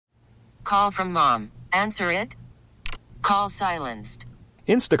call from mom. Answer it. Call silenced.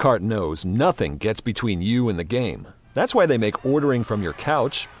 Instacart knows nothing gets between you and the game. That's why they make ordering from your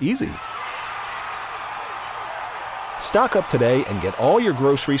couch easy. Stock up today and get all your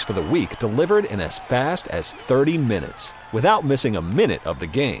groceries for the week delivered in as fast as 30 minutes without missing a minute of the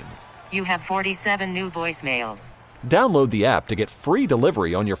game. You have 47 new voicemails. Download the app to get free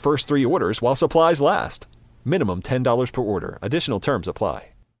delivery on your first 3 orders while supplies last. Minimum $10 per order. Additional terms apply.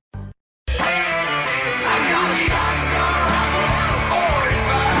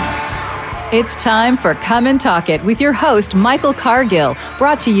 It's time for Come and Talk It with your host, Michael Cargill,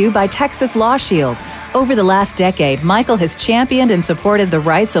 brought to you by Texas Law Shield. Over the last decade, Michael has championed and supported the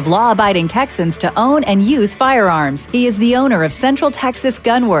rights of law-abiding Texans to own and use firearms. He is the owner of Central Texas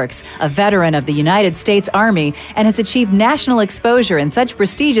Gun Works, a veteran of the United States Army, and has achieved national exposure in such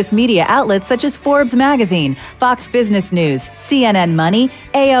prestigious media outlets such as Forbes Magazine, Fox Business News, CNN Money,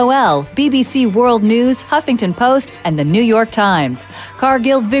 AOL, BBC World News, Huffington Post, and the New York Times.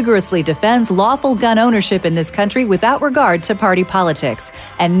 Cargill vigorously defends lawful gun ownership in this country without regard to party politics.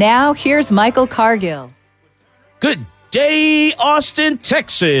 And now, here's Michael Cargill. Good day, Austin,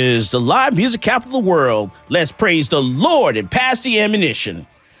 Texas, the live music capital of the world. Let's praise the Lord and pass the ammunition.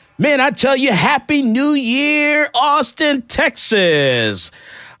 Man, I tell you, Happy New Year, Austin, Texas.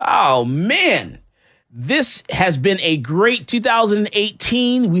 Oh, man. This has been a great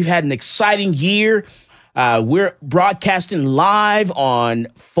 2018. We've had an exciting year. We're broadcasting live on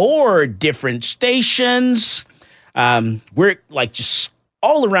 4 different stations. We're like just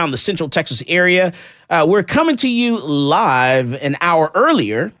all around the Central Texas area. We're coming to you live an hour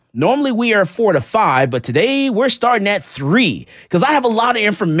earlier. Normally we are 4 to 5, but today we're starting at 3 because I have a lot of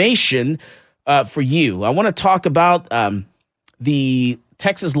information for you. I want to talk about the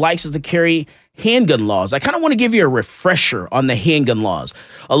Texas license to carry handgun laws. I kind of want to give you a refresher on the handgun laws.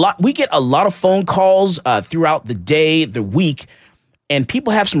 We get a lot of phone calls throughout the day, the week, and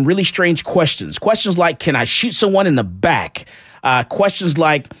people have some really strange questions. Questions like, can I shoot someone in the back? Questions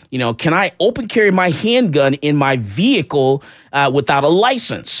like, can I open carry my handgun in my vehicle without a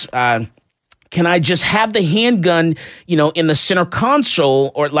license? Can I just have the handgun, in the center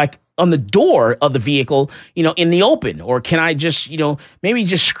console or like on the door of the vehicle, in the open? Or can I just, maybe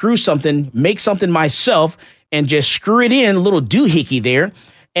just screw something, make something myself and just screw it in, a little doohickey there,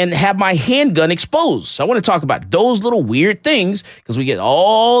 and have my handgun exposed? So I want to talk about those little weird things because we get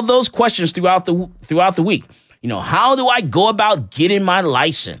all those questions throughout the week. How do I go about getting my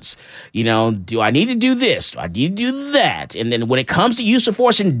license? Do I need to do this? Do I need to do that? And then when it comes to use of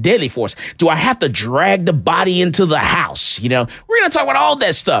force and deadly force, do I have to drag the body into the house? We're going to talk about all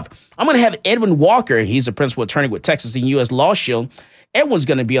that stuff. I'm going to have Edwin Walker. He's a principal attorney with Texas and U.S. Law Shield. Edwin's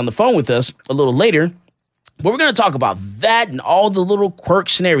going to be on the phone with us a little later. But we're going to talk about that and all the little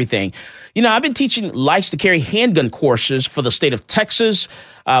quirks and everything. I've been teaching license to carry handgun courses for the state of Texas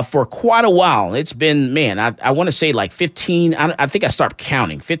for quite a while. It's been, I want to say like 15, I think I started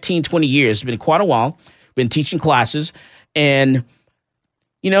counting, 15, 20 years. It's been quite a while. Been teaching classes. And,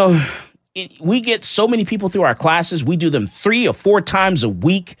 we get so many people through our classes. We do them 3 or 4 times a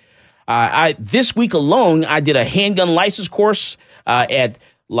week. This week alone, I did a handgun license course at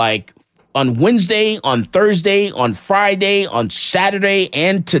like on Wednesday, on Thursday, on Friday, on Saturday,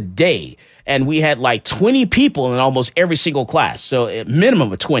 and today. And we had like 20 people in almost every single class. So a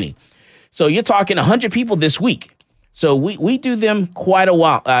minimum of 20. So you're talking 100 people this week. So we do them quite a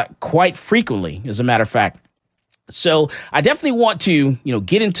while, quite frequently, as a matter of fact. So I definitely want to,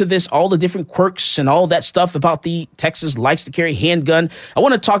 get into this, all the different quirks and all that stuff about the Texas license to carry handgun. I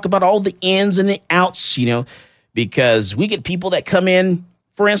want to talk about all the ins and the outs, because we get people that come in,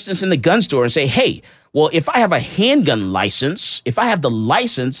 for instance, in the gun store and say, hey, well, if I have a handgun license, if I have the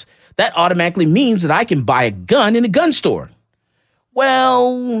license, that automatically means that I can buy a gun in a gun store.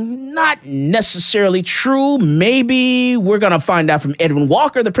 Well, not necessarily true. Maybe we're going to find out from Edwin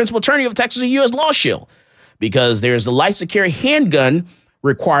Walker, the principal attorney of Texas and U.S. Law Shield, because there's the license to carry handgun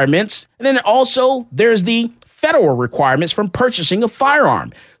requirements. And then also there's the federal requirements from purchasing a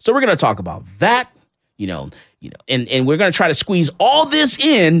firearm. So we're going to talk about that, and we're going to try to squeeze all this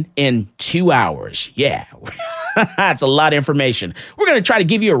in 2 hours. Yeah, that's a lot of information. We're going to try to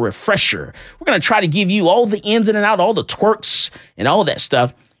give you a refresher. We're going to try to give you all the ins and out, all the twerks and all that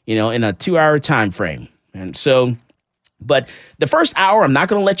stuff, in a 2-hour time frame. And so, but the first hour, I'm not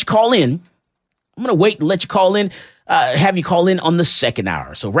going to let you call in. I'm going to wait and let you call in, have you call in on the second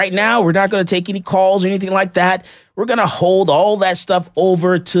hour. So right now, we're not going to take any calls or anything like that. We're going to hold all that stuff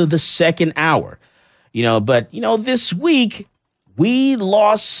over to the second hour. But this week we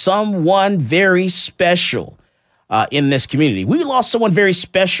lost someone very special in this community. We lost someone very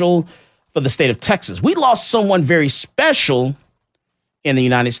special for the state of Texas. We lost someone very special in the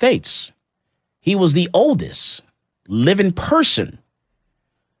United States. He was the oldest living person.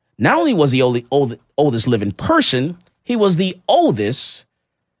 Not only was he oldest living person, he was the oldest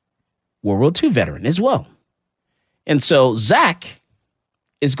World War II veteran as well. And so Zach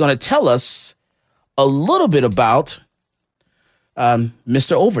is going to tell us a little bit about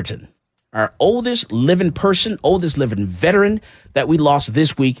Mr. Overton, our oldest living person, oldest living veteran that we lost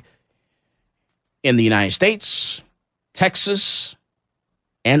this week in the United States, Texas,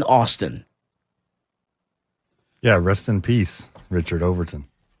 and Austin. Yeah, rest in peace, Richard Overton.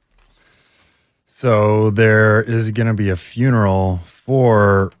 So there is going to be a funeral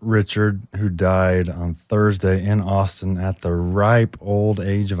for Richard, who died on Thursday in Austin at the ripe old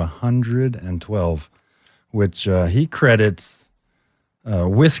age of 112, which he credits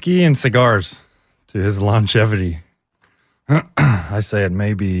whiskey and cigars to his longevity. I say it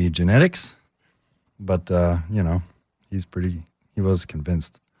may be genetics, but, he was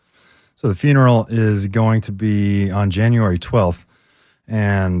convinced. So the funeral is going to be on January 12th,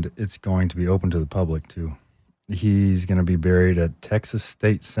 and it's going to be open to the public, too. He's going to be buried at Texas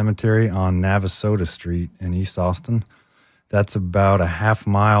State Cemetery on Navasota Street in East Austin. That's about a half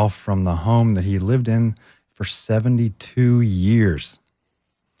mile from the home that he lived in for 72 years.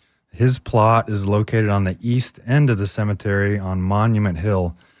 His plot is located on the east end of the cemetery on Monument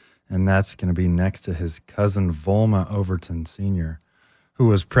Hill, and that's going to be next to his cousin Volma Overton Sr., who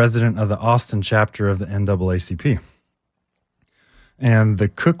was president of the Austin chapter of the NAACP. And the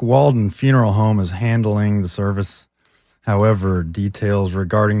Cook Walden Funeral Home is handling the service. However, details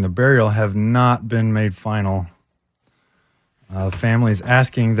regarding the burial have not been made final. The family is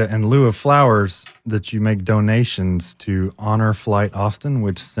asking that in lieu of flowers, that you make donations to Honor Flight Austin,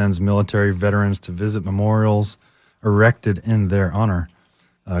 which sends military veterans to visit memorials erected in their honor.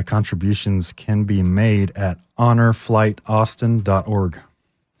 Contributions can be made at honorflightaustin.org.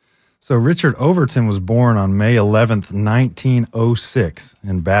 So Richard Overton was born on May 11th, 1906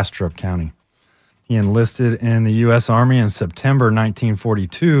 in Bastrop County. He enlisted in the U.S. Army in September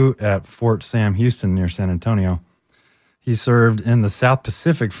 1942 at Fort Sam Houston near San Antonio. He served in the South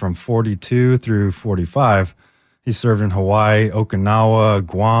Pacific from 42 through 45. He served in Hawaii, Okinawa,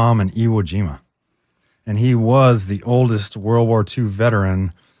 Guam, and Iwo Jima. And he was the oldest World War II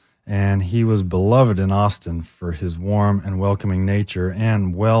veteran, and he was beloved in Austin for his warm and welcoming nature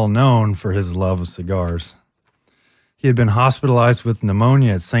and well known for his love of cigars. He had been hospitalized with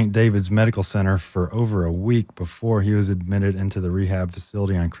pneumonia at St. David's Medical Center for over a week before he was admitted into the rehab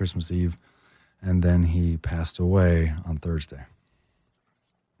facility on Christmas Eve, and then he passed away on Thursday.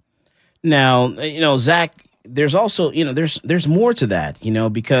 Now, Zach, there's also, there's more to that,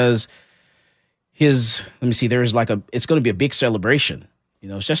 because it's going to be a big celebration.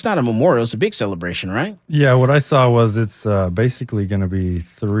 It's just not a memorial, it's a big celebration, right? Yeah, what I saw was it's basically going to be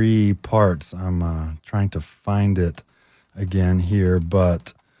 3 parts. I'm trying to find it again here,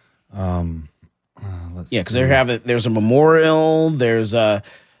 but let's see. Yeah, because there's a memorial, there's the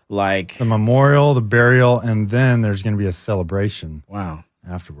memorial, the burial, and then there's going to be a celebration. Wow.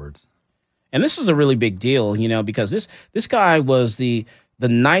 Afterwards. And this is a really big deal, because this guy was the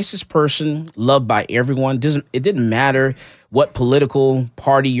nicest person, loved by everyone. It didn't matter what political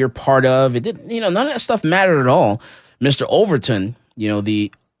party you're part of. It didn't, none of that stuff mattered at all. Mr. Overton,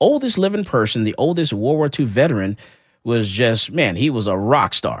 the oldest living person, the oldest World War II veteran, was just, he was a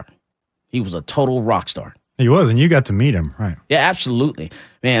rock star. He was a total rock star. He was, and you got to meet him, right? Yeah, absolutely.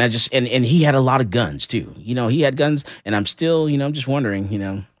 Man, and he had a lot of guns too. He had guns, and I'm still, I'm just wondering,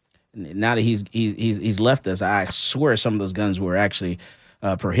 now that he's left us, I swear some of those guns were actually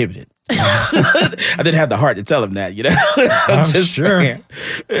prohibited. I didn't have the heart to tell him that, I'm just sure.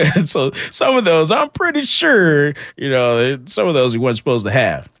 And so some of those, I'm pretty sure, some of those he wasn't supposed to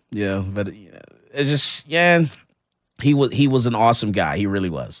have. But it's just, he was an awesome guy. He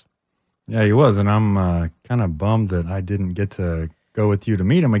really was. Yeah, he was, and I'm kind of bummed that I didn't get to go with you to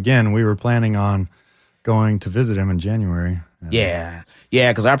meet him again. We were planning on going to visit him in January. Yeah,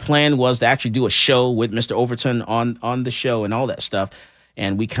 because our plan was to actually do a show with Mr. Overton on the show and all that stuff.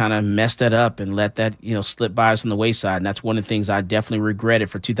 And we kind of messed that up and let that, slip by us on the wayside. And that's one of the things I definitely regretted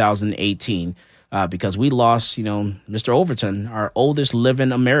for 2018 because we lost, Mr. Overton, our oldest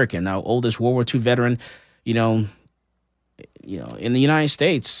living American, our oldest World War II veteran, in the United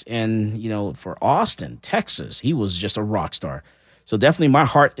States. And, for Austin, Texas, he was just a rock star. So definitely my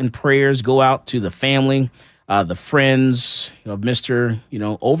heart and prayers go out to the family, the friends of Mr.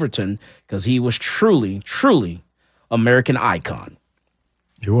 Overton, because he was truly, truly American icon.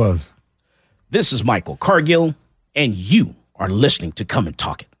 He was. This is Michael Cargill, and you are listening to Come and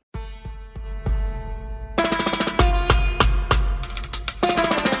Talk It.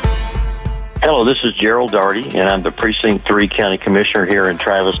 Hello, this is Gerald Daugherty, and I'm the Precinct 3 County Commissioner here in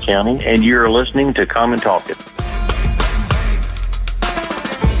Travis County, and you're listening to Come and Talk It.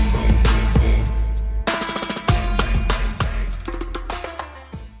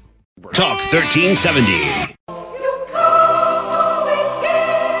 Talk 1370.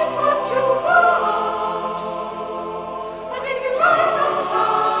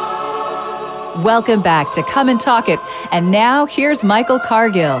 Welcome back to Come and Talk It. And now here's Michael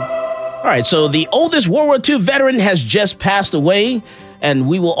Cargill. All right, so the oldest World War II veteran has just passed away, and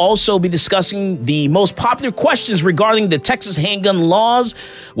we will also be discussing the most popular questions regarding the Texas handgun laws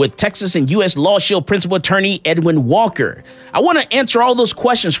with Texas and U.S. Law Shield Principal Attorney Edwin Walker. I want to answer all those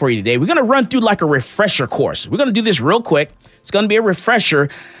questions for you today. We're going to run through like a refresher course. We're going to do this real quick. It's going to be a refresher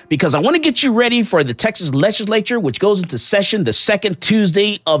because I want to get you ready for the Texas legislature, which goes into session the second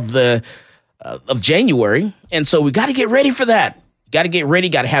Tuesday of January. And so we got to get ready for that. Got to get ready,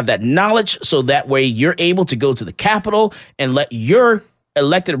 got to have that knowledge so that way you're able to go to the Capitol and let your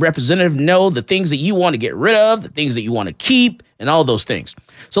elected representative know the things that you want to get rid of, the things that you want to keep, and all those things.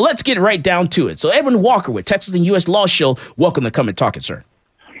 So let's get right down to it. So Edwin Walker with Texas and U.S. Law Shield, welcome to Come and Talk It, sir.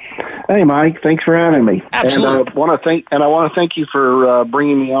 Hey, Mike. Thanks for having me. Absolutely. And I want to thank you for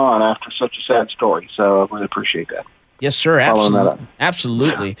bringing me on after such a sad story. So I really appreciate that. Yes, sir. Absolutely.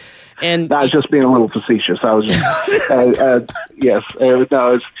 Absolutely. And I was just being a little facetious. I was just, yes.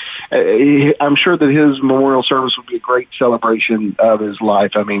 I'm sure that his memorial service would be a great celebration of his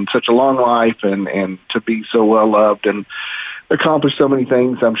life. I mean, such a long life and to be so well loved and accomplish so many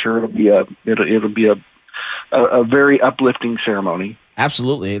things. I'm sure it'll be a very uplifting ceremony.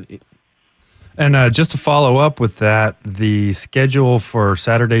 Absolutely. And just to follow up with that, the schedule for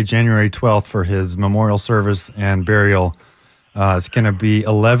Saturday, January 12th for his memorial service and burial is going to be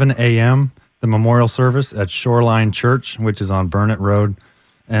 11 a.m., the memorial service at Shoreline Church, which is on Burnett Road.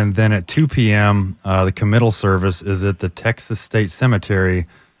 And then at 2 p.m., the committal service is at the Texas State Cemetery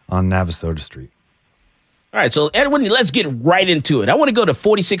on Navasota Street. All right, so Edwin, let's get right into it. I want to go to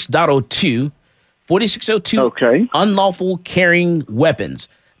 46.02. 4602, okay. Unlawful carrying weapons.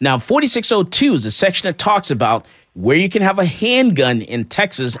 Now, 4602 is a section that talks about where you can have a handgun in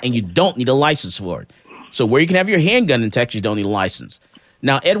Texas and you don't need a license for it. So where you can have your handgun in Texas, you don't need a license.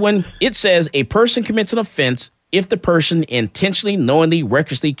 Now, Edwin, it says a person commits an offense if the person intentionally, knowingly,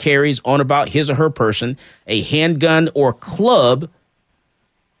 recklessly carries on about his or her person a handgun or club,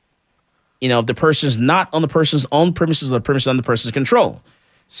 if the person's not on the person's own premises or the premises under the person's control.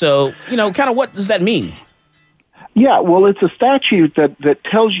 So, kind of what does that mean? Yeah, well, it's a statute that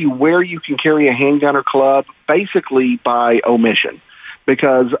tells you where you can carry a handgun or club, basically by omission.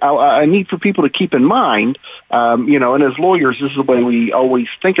 Because I need for people to keep in mind, and as lawyers, this is the way we always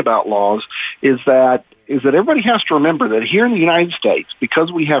think about laws, is that everybody has to remember that here in the United States, because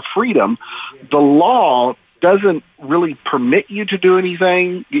we have freedom, the law doesn't really permit you to do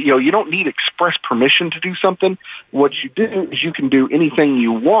anything. You don't need express permission to do something. What you do is you can do anything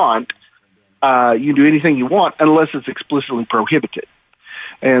you want. You do anything you want unless it's explicitly prohibited.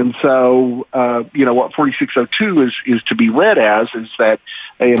 And so, what 4602 is to be read as is that,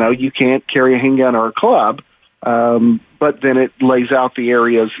 you can't carry a handgun or a club, but then it lays out the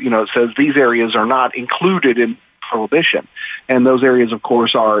areas, it says these areas are not included in prohibition. And those areas, of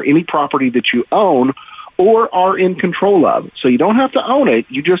course, are any property that you own or are in control of. So you don't have to own it.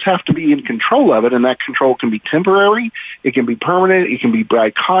 You just have to be in control of it, and that control can be temporary, it can be permanent, it can be by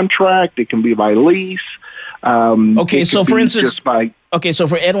contract, it can be by lease. Okay, so for instance, so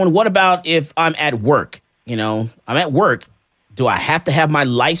for Edwin, what about if I'm at work? I'm at work. Do I have to have my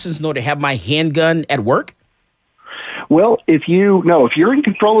license in order to have my handgun at work? Well, if you're in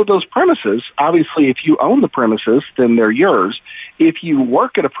control of those premises, obviously if you own the premises, then they're yours. If you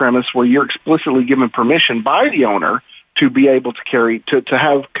work at a premise where you're explicitly given permission by the owner to be able to carry, to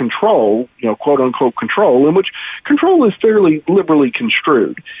have control, quote unquote control, in which control is fairly liberally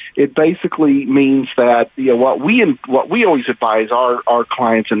construed. It basically means that, what we always advise our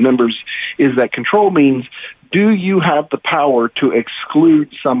clients and members is that control means, do you have the power to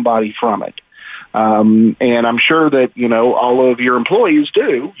exclude somebody from it? And I'm sure that, all of your employees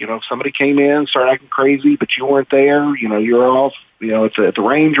do. If somebody came in, started acting crazy, but you weren't there, you're off, it's at the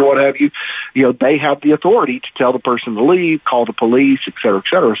range or what have you, they have the authority to tell the person to leave, call the police, et cetera, et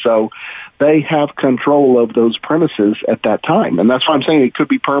cetera. So they have control of those premises at that time. And that's why I'm saying it could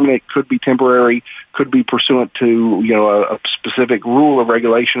be permanent, could be temporary, could be pursuant to, a specific rule of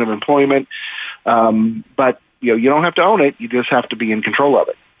regulation of employment. But, you don't have to own it. You just have to be in control of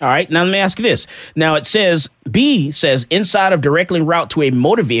it. All right. Now, let me ask you this. Now, B says inside of directly en route to a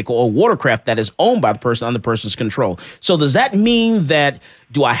motor vehicle or watercraft that is owned by the person under the person's control. So does that mean that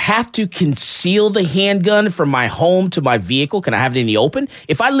do I have to conceal the handgun from my home to my vehicle? Can I have it in the open?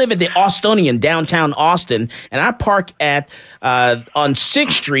 If I live at the Austonian, downtown Austin, and I park at on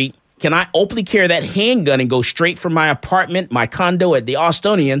 6th Street, can I openly carry that handgun and go straight from my apartment, my condo at the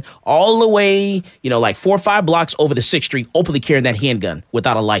Austonian, all the way, like 4 or 5 blocks over to 6th Street, openly carrying that handgun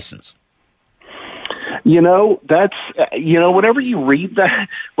without a license? That's, whenever you read that,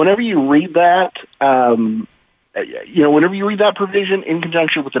 whenever you read that provision in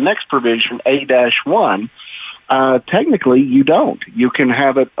conjunction with the next provision, A-1, technically, you don't. You can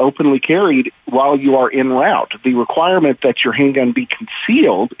have it openly carried while you are en route. The requirement that your handgun be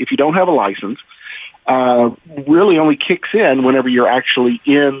concealed, if you don't have a license, really only kicks in whenever you're actually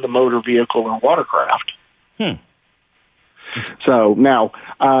in the motor vehicle or watercraft. So now,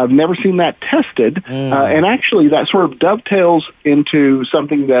 I've never seen that tested, and actually that sort of dovetails into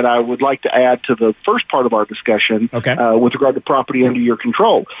something that I would like to add to the first part of our discussion with regard to property under your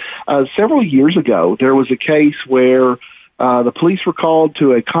control. Several years ago, there was a case where the police were called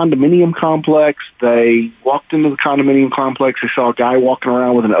to a condominium complex. They walked into the condominium complex. They saw a guy walking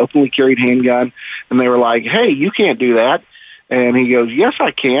around with an openly carried handgun, and they were like, "Hey, you can't do that." And he goes, "Yes,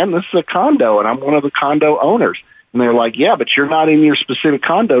 I can. This is a condo, and I'm one of the condo owners." And they're like, "Yeah, but you're not in your specific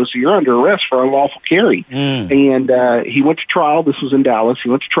condo, so you're under arrest for unlawful carry." And he went to trial. This was in Dallas. He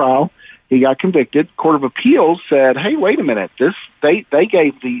went to trial. He got convicted. Court of Appeals said, "Hey, wait a minute. They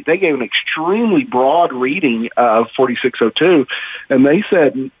gave an extremely broad reading of 4602, and they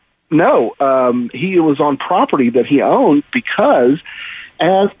said no. He was on property that he owned because,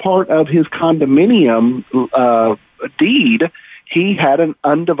 as part of his condominium deed, he had an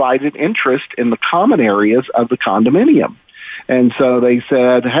undivided interest in the common areas of the condominium." And so they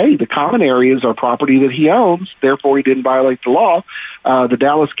said, "Hey, the common areas are property that he owns, therefore he didn't violate the law." The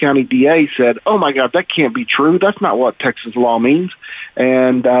Dallas County DA said, "Oh my God, that can't be true. That's not what Texas law means."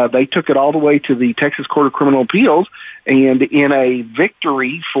 And they took it all the way to the Texas Court of Criminal Appeals, and in a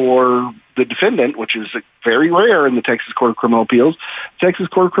victory for the defendant, which is very rare in the Texas Court of Criminal Appeals, Texas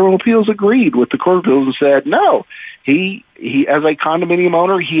Court of Criminal Appeals agreed with the Court of Appeals and said, no, he as a condominium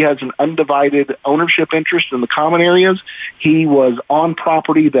owner, he has an undivided ownership interest in the common areas. He was on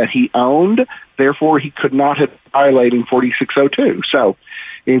property that he owned, therefore he could not have violating 4602. So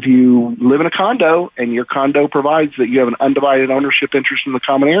if you live in a condo and your condo provides that you have an undivided ownership interest in the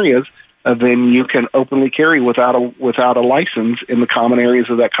common areas, then you can openly carry without a license in the common areas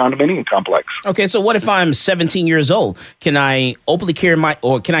of that condominium complex. Okay, so what if I'm 17 years old? Can I openly carry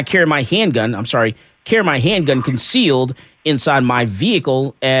carry my handgun concealed inside my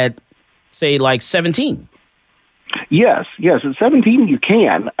vehicle at, say, like 17? Yes. At 17 you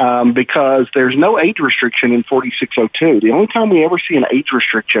can, because there's no age restriction in 4602. The only time we ever see an age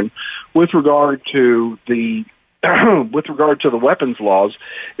restriction with regard to the weapons laws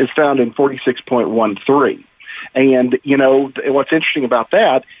is found in 46.13. And, what's interesting about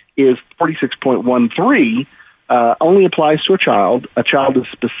that is 46.13 only applies to a child. A child is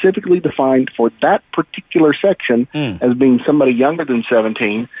specifically defined for that particular section as being somebody younger than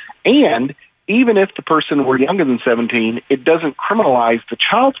 17. And even if the person were younger than 17, it doesn't criminalize the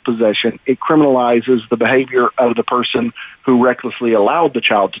child's possession. It criminalizes the behavior of the person who recklessly allowed the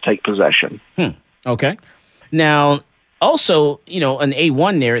child to take possession. Okay. Now, also, an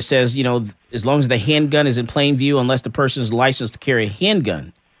A1 there, it says, as long as the handgun is in plain view, unless the person is licensed to carry a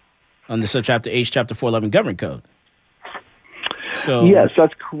handgun under subchapter H, chapter 411 Government Code. So yes,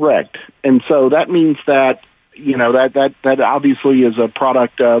 that's correct. And so that means that, that obviously is a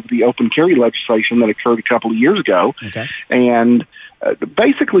product of the open carry legislation that occurred a couple of years ago. Okay. And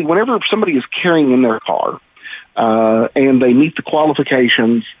basically, whenever somebody is carrying in their car, and they meet the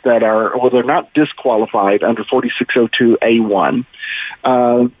qualifications that they're not disqualified under 4602A1,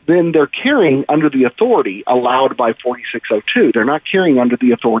 then they're carrying under the authority allowed by 4602. They're not carrying under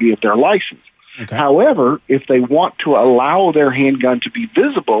the authority of their license. Okay. However, if they want to allow their handgun to be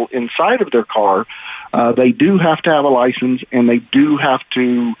visible inside of their car, they do have to have a license, and they do have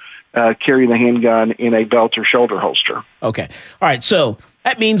to carry the handgun in a belt or shoulder holster. Okay. All right. So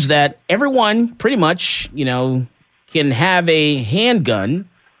that means that everyone pretty much, can have a handgun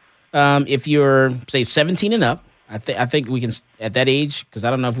if you're, say, 17 and up. I think we can, at that age, because I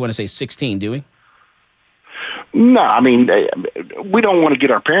don't know if we want to say 16, do we? No, I mean, we don't want to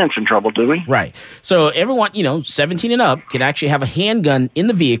get our parents in trouble, do we? Right. So everyone, 17 and up can actually have a handgun in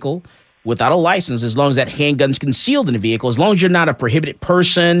the vehicle without a license, as long as that handgun's concealed in the vehicle, as long as you're not a prohibited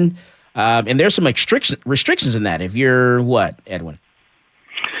person. And there's some restrictions in that. If you're what, Edwin?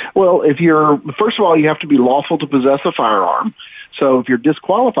 Well, first of all, you have to be lawful to possess a firearm. So if you're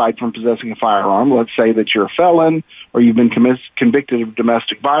disqualified from possessing a firearm, let's say that you're a felon or you've been convicted of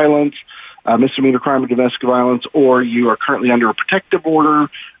domestic violence, misdemeanor crime of domestic violence, or you are currently under a protective order,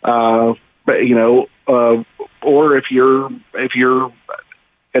 or if you're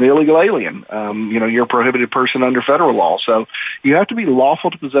an illegal alien, you're a prohibited person under federal law. So you have to be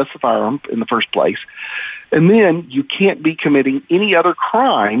lawful to possess the firearm in the first place. And then you can't be committing any other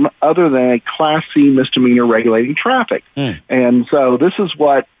crime other than a Class C misdemeanor regulating traffic. And so this is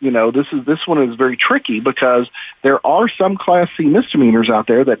what, this one is very tricky because there are some Class C misdemeanors out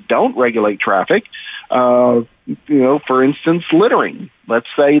there that don't regulate traffic. For instance, littering. Let's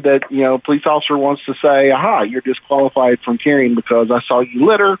say that, a police officer wants to say, aha, you're disqualified from carrying because I saw you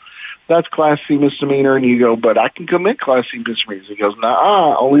litter. That's Class C misdemeanor. And you go, but I can commit Class C misdemeanors. He goes,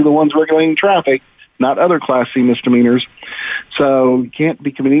 nah, only the ones regulating traffic, not other Class C misdemeanors. So you can't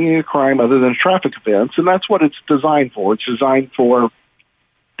be committing any crime other than a traffic offense. And that's what it's designed for. It's designed for,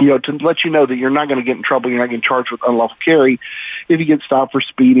 to let you know that you're not going to get in trouble, you're not getting charged with unlawful carry if you get stopped for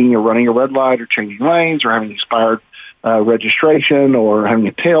speeding or running a red light or changing lanes or having expired registration or having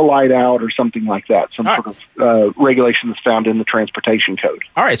a tail light out or something like that, some sort of regulation that's found in the transportation code.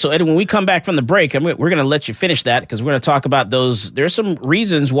 All right, so Ed, when we come back from the break, we're going to let you finish that because we're going to talk about those. There's some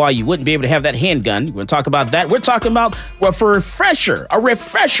reasons why you wouldn't be able to have that handgun. We're going to talk about that. We're talking about, for a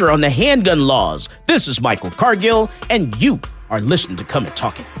refresher on the handgun laws. This is Michael Cargill, and you are listening to Come and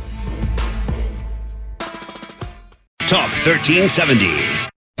Talk It. Talk 1370.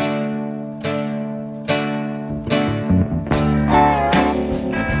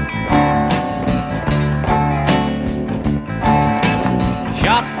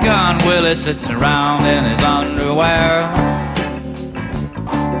 Shotgun Willie sits around in his underwear,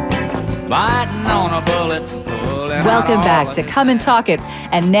 biting on a bullet. Welcome back to Come and Talk It.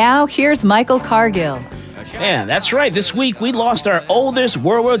 And now here's Michael Cargill. Yeah, that's right. This week we lost our oldest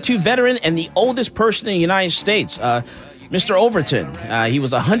World War II veteran and the oldest person in the United States, Mr. Overton. He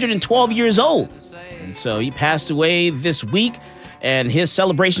was 112 years old. And so he passed away this week. And his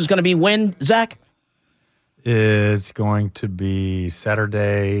celebration is going to be when, Zach? It's going to be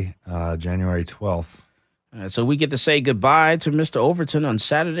Saturday, January 12th. So we get to say goodbye to Mr. Overton on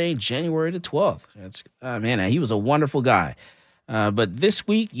Saturday, January the 12th. He was a wonderful guy. But this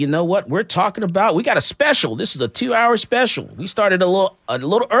week, you know what? We're talking about, we got a special. This is a 2-hour special. We started a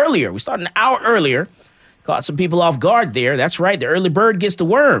little earlier. We started an hour earlier. Caught some people off guard there. That's right. The early bird gets the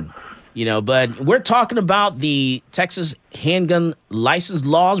worm. But we're talking about the Texas handgun license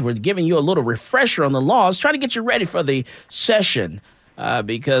laws. We're giving you a little refresher on the laws, trying to get you ready for the session.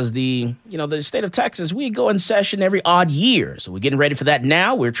 Because the state of Texas, we go in session every odd year. So we're getting ready for that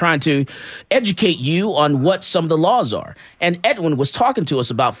now. We're trying to educate you on what some of the laws are. And Edwin was talking to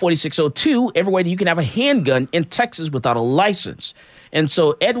us about 4602, every way that you can have a handgun in Texas without a license. And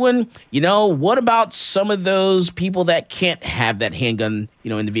so, Edwin, what about some of those people that can't have that handgun,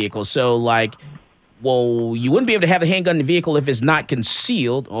 in the vehicle? So, you wouldn't be able to have a handgun in the vehicle if it's not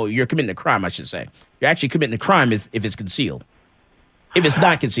concealed, or you're committing a crime, I should say. You're actually committing a crime if it's concealed. If it's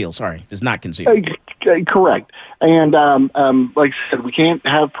not concealed, if it's not concealed. Correct. And like I said, we can't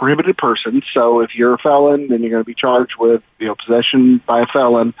have prohibited persons. So if you're a felon, then you're going to be charged with possession by a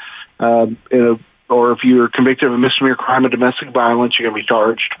felon. Or if you're convicted of a misdemeanor crime of domestic violence, you're going to be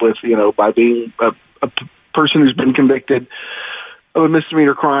charged with, by being a person who's been convicted of a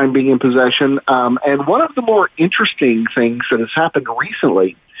misdemeanor crime, being in possession. And one of the more interesting things that has happened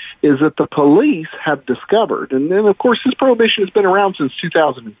recently is that the police have discovered, and then, of course, this prohibition has been around since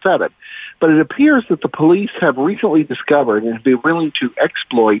 2007, but it appears that the police have recently discovered and have been willing to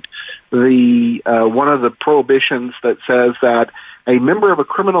exploit the one of the prohibitions that says that a member of a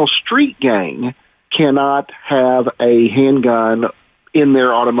criminal street gang cannot have a handgun in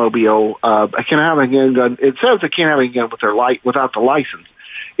their automobile. Can have a handgun. It says they can't have a handgun without the license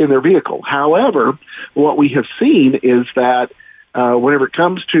in their vehicle. However, what we have seen is that whenever it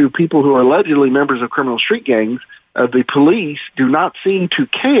comes to people who are allegedly members of criminal street gangs, the police do not seem to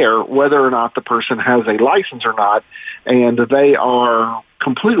care whether or not the person has a license or not, and they are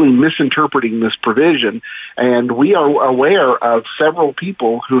completely misinterpreting this provision. And we are aware of several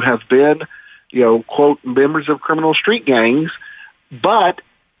people who have been, quote, members of criminal street gangs, but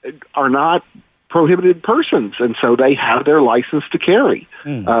are not prohibited persons, and so they have their license to carry.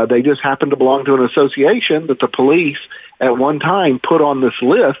 They just happen to belong to an association that the police at one time put on this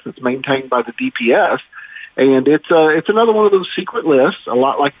list that's maintained by the DPS, and it's another one of those secret lists, a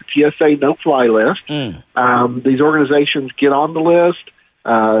lot like the TSA no-fly list. These organizations get on the list.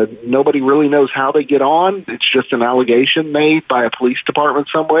 Nobody really knows how they get on. It's just an allegation made by a police department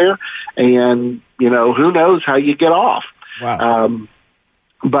somewhere, and who knows how you get off. Wow.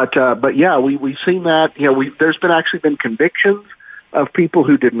 But yeah, we've seen that. There's been convictions of people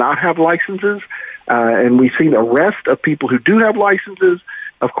who did not have licenses, and we've seen arrest of people who do have licenses.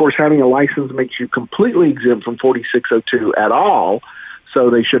 Of course, having a license makes you completely exempt from 4602 at all. So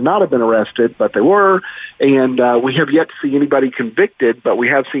they should not have been arrested, but they were. And we have yet to see anybody convicted, but we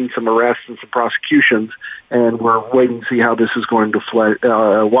have seen some arrests and some prosecutions, and we're waiting to see how this is going to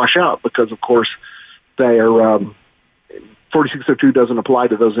wash out because, of course, they are 4602 doesn't apply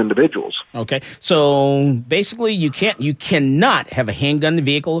to those individuals. Okay, so basically, you cannot have a handgun in the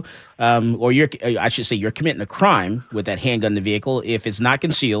vehicle, or you're committing a crime with that handgun in the vehicle if it's not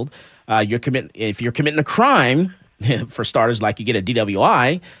concealed. If you're committing a crime. For starters, like you get a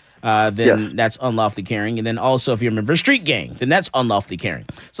DWI, then that's unlawfully carrying. And then also if you're a member of a street gang, then that's unlawfully carrying.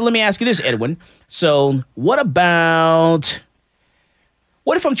 So let me ask you this, Edwin. So what if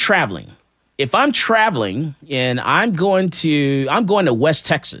I'm traveling? If I'm traveling and I'm going to West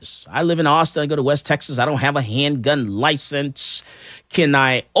Texas. I live in Austin. I go to West Texas. I don't have a handgun license. Can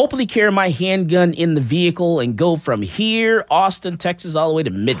I openly carry my handgun in the vehicle and go from here, Austin, Texas, all the way to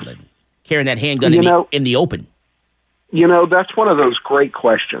Midland, carrying that handgun in the open? That's one of those great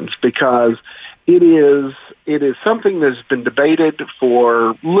questions because it is something that's been debated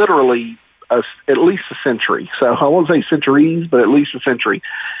for literally at least a century. So I won't say centuries, but at least a century.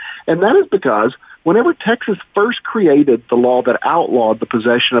 And that is because whenever Texas first created the law that outlawed the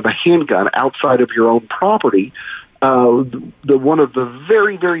possession of a handgun outside of your own property, one of the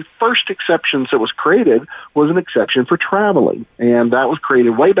very, very first exceptions that was created was an exception for traveling. And that was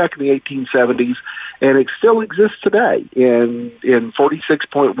created way back in the 1870s, and it still exists today in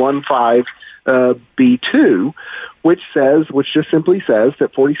 46.15 B2, which just simply says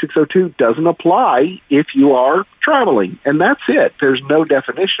that 4602 doesn't apply if you are traveling. And that's it. There's no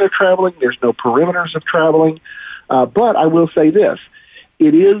definition of traveling. There's no perimeters of traveling. But I will say this.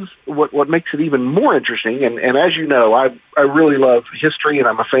 It is what makes it even more interesting, and as you know, I really love history, and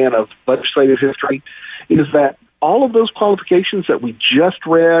I'm a fan of legislative history, is that all of those qualifications that we just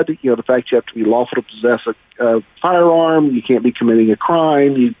read, the fact you have to be lawful to possess a firearm, you can't be committing a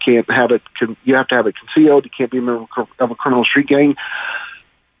crime, you have to have it concealed, you can't be a member of a criminal street gang,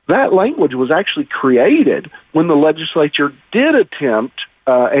 that language was actually created when the legislature did attempt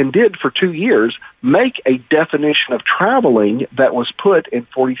and did for 2 years, make a definition of traveling that was put in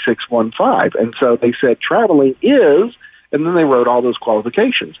 4615. And so they said traveling is, and then they wrote all those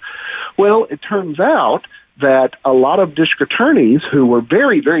qualifications. Well, it turns out that a lot of district attorneys who were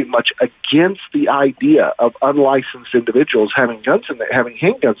very, very much against the idea of unlicensed individuals having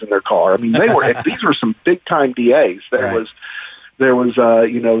handguns in their car. I mean, these were some big time DAs. There was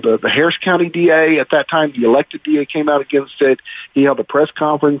the Harris County DA at that time. The elected DA came out against it. He held a press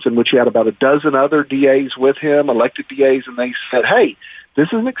conference in which he had about a dozen other DAs with him, elected DAs, and they said, hey, this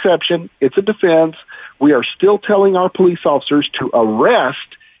is an exception. It's a defense. We are still telling our police officers to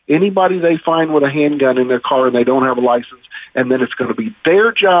arrest anybody they find with a handgun in their car and they don't have a license, and then it's going to be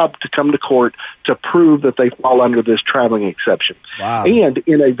their job to come to court to prove that they fall under this traveling exception. Wow. And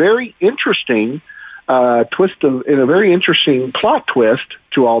in a very interesting plot twist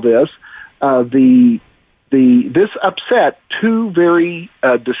to all this, this upset two very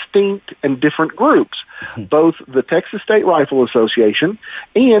distinct and different groups, both the Texas State Rifle Association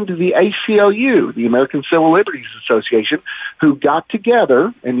and the ACLU, the American Civil Liberties Association, who got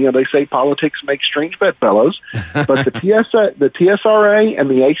together, and they say politics makes strange bedfellows, but the TSRA and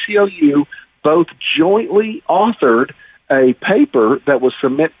the ACLU both jointly authored a paper that was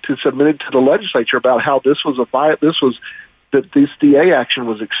submitted to the legislature about how this DA action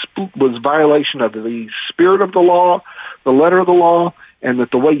was violation of the spirit of the law, the letter of the law, and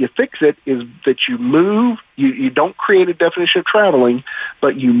that the way you fix it is that you don't create a definition of traveling,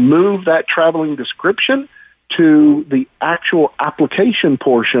 but you move that traveling description to the actual application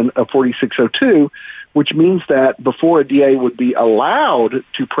portion of 4602, which means that before a DA would be allowed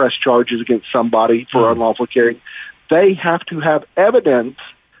to press charges against somebody for unlawful carrying, they have to have evidence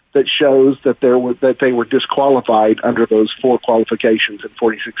that shows that they were disqualified under those four qualifications in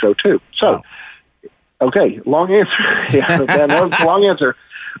 4602. So, okay, long answer. That was a long answer.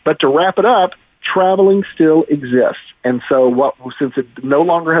 But to wrap it up, traveling still exists. And so since it no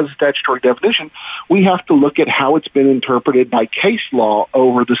longer has a statutory definition, we have to look at how it's been interpreted by case law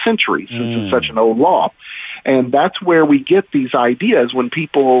over the centuries, since it's such an old law. And that's where we get these ideas when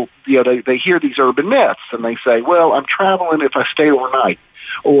people, they hear these urban myths and they say, well, I'm traveling if I stay overnight.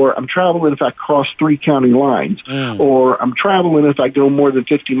 or I'm traveling if I cross 3 county lines, or I'm traveling if I go more than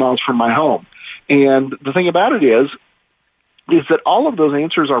 50 miles from my home. And the thing about it is that all of those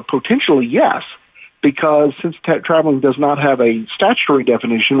answers are potentially yes, because since traveling does not have a statutory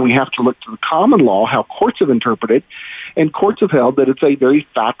definition, we have to look to the common law, how courts have interpreted, and courts have held that it's a very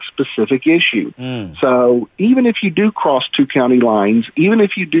fact-specific issue. So even if you do cross 2 county lines, even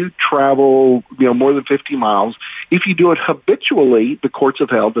if you do travel, more than 50 miles, if you do it habitually, the courts have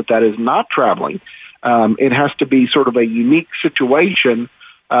held that that is not traveling. It has to be sort of a unique situation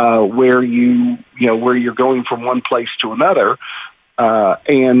where where you're going from one place to another,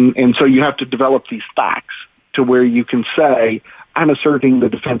 and so you have to develop these facts to where you can say, I'm asserting the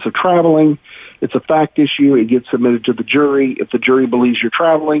defense of traveling. It's a fact issue. It gets submitted to the jury. If the jury believes you're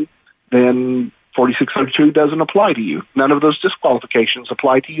traveling, then 4602 doesn't apply to you. None of those disqualifications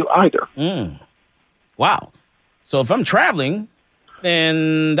apply to you either. Wow. So if I'm traveling,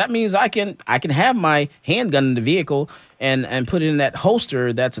 then that means I can have my handgun in the vehicle and put it in that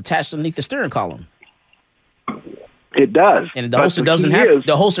holster that's attached underneath the steering column. It does. And the holster doesn't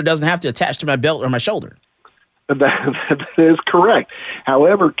have to attach to my belt or my shoulder. That is correct.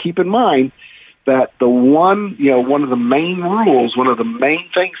 However, keep in mind that one of the main rules, one of the main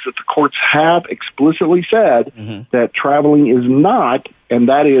things that the courts have explicitly said that traveling is not, and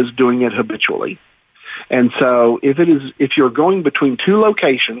that is doing it habitually. And so if you're going between 2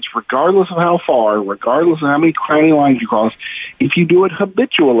 locations, regardless of how far, regardless of how many county lines you cross, if you do it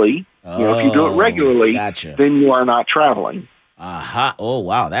habitually, if you do it regularly, then you are not traveling. Oh,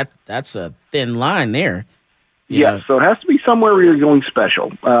 wow. That's a thin line there. Yes, so it has to be somewhere where you're going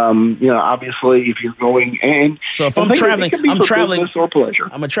special. Obviously, if you're going so if I'm traveling, business or pleasure.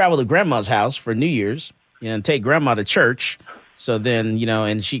 I'm gonna travel to Grandma's house for New Year's, and take Grandma to church. So then,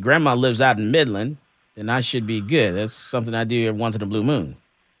 and Grandma lives out in Midland, then I should be good. That's something I do every once in a blue moon.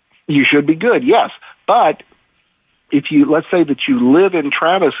 You should be good, yes. But let's say that you live in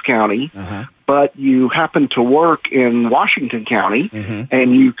Travis County, but you happen to work in Washington County,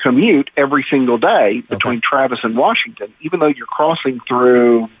 and you commute every single day between Travis and Washington, even though you're crossing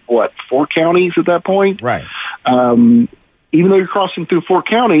through, 4 counties at that point? Right. Even though you're crossing through 4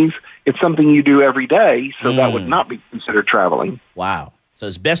 counties, it's something you do every day, so that would not be considered traveling. Wow. So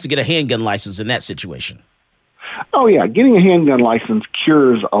it's best to get a handgun license in that situation. Oh, yeah. Getting a handgun license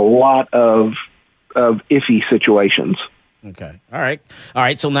cures a lot of iffy situations. Okay. All right.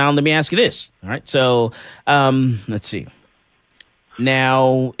 So now let me ask you this. All right. So let's see.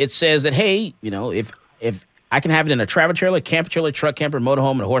 Now it says that, hey, if I can have it in a travel trailer, camper trailer, truck camper,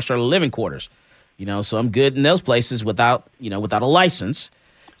 motorhome, and a horse trailer, living quarters, so I'm good in those places without a license.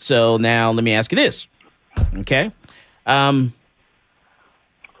 So now let me ask you this. Okay.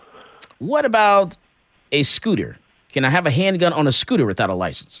 What about a scooter? Can I have a handgun on a scooter without a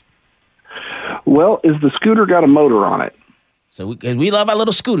license? Well, is the scooter got a motor on it? So we love our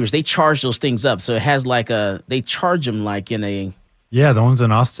little scooters. They charge those things up. So it has they charge them like in a... Yeah, the ones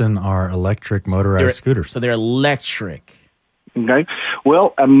in Austin are electric motorized scooters. So they're electric. Okay.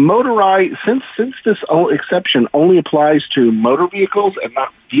 Well, a motorized, since this exception only applies to motor vehicles and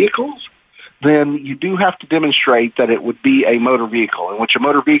not vehicles, then you do have to demonstrate that it would be a motor vehicle, in which a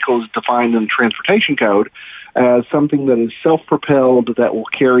motor vehicle is defined in the Transportation Code as something that is self-propelled, that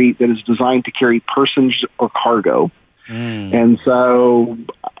is designed to carry persons or cargo. And so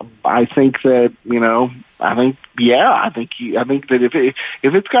I think that, I think that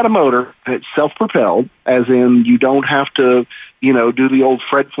if it's got a motor that's self-propelled, as in you don't have to, do the old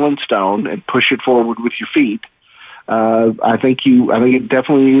Fred Flintstone and push it forward with your feet, I think it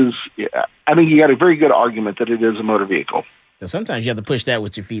definitely is. I think you got a very good argument that it is a motor vehicle. And sometimes you have to push that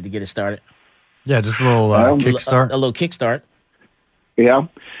with your feet to get it started. Yeah, just a little kickstart. A little kickstart. Yeah.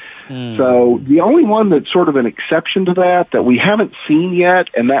 So the only one that's sort of an exception to that we haven't seen yet,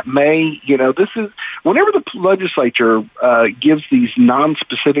 and that may, this is whenever the legislature gives these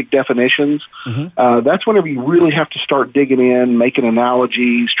non-specific definitions, that's whenever you really have to start digging in, making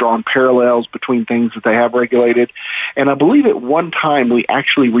analogies, drawing parallels between things that they have regulated. And I believe at one time we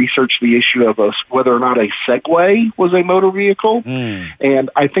actually researched the issue of whether or not a Segway was a motor vehicle. And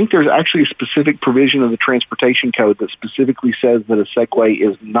I think there's actually a specific provision of the Transportation Code that specifically says that a Segway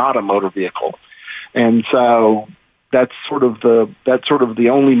is not a motor vehicle. And so that's sort of the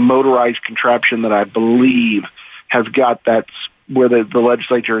only motorized contraption that I believe has got where the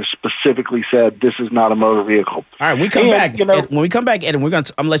legislature has specifically said this is not a motor vehicle. All right, when we come back, Ed, I'm going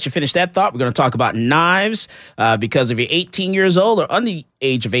to let you finish that thought. We're going to talk about knives because if you're 18 years old or under the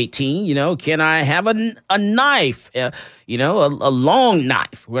age of 18, can I have a knife, a long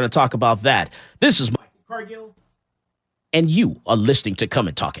knife? We're going to talk about that. This is Michael Cargill. and you are listening to Come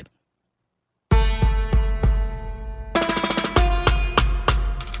and Talk It.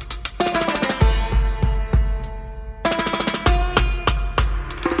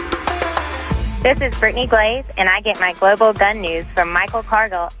 This is Brittany Glaze, and I get my global gun news from Michael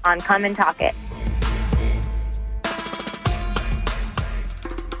Cargill on Come and Talk It.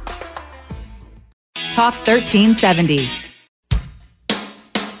 Talk 1370.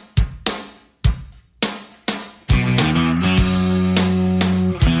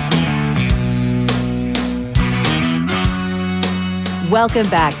 Welcome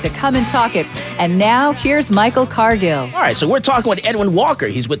back to Come and Talk It. And now here's Michael Cargill. All right, so we're talking with Edwin Walker.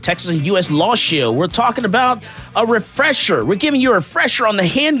 He's with Texas and U.S. Law Shield. We're talking about a refresher. We're giving you a refresher on the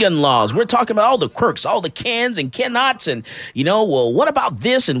handgun laws. We're talking about all the quirks, all the cans and cannots, and, well, what about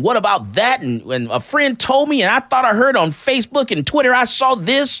this and what about that? And a friend told me, and I thought I heard on Facebook and Twitter, I saw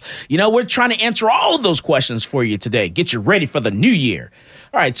this. We're trying to answer all of those questions for you today. Get you ready for the new year.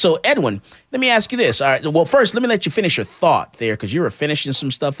 All right, so Edwin, let me ask you this. All right, well, first, let me let you finish your thought there because you were finishing some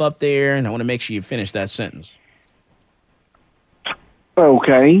stuff up there, and I want to make sure you finish that sentence.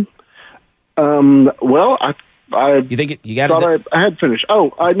 Okay. Well, you think you got it? I had finished.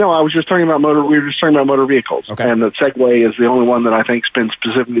 No, I was just talking about motor. We were just talking about motor vehicles. Okay. And the Segway is the only one that I think's been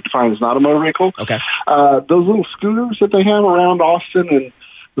specifically defined as not a motor vehicle. Okay. Those little scooters that they have around Austin and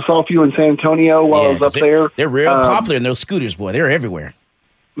we saw a few in San Antonio while I was up there. They're real popular in those scooters, boy. They're everywhere.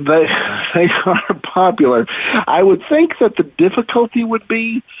 They are popular. I would think that the difficulty would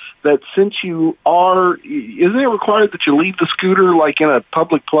be that since isn't it required that you leave the scooter like in a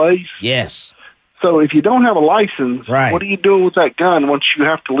public place? Yes. So if you don't have a license, right, what are you doing with that gun once you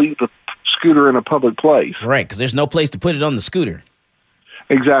have to leave the scooter in a public place? Right, because there's no place to put it on the scooter.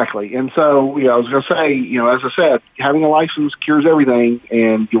 Exactly. And so, I was going to say, as I said, having a license cures everything,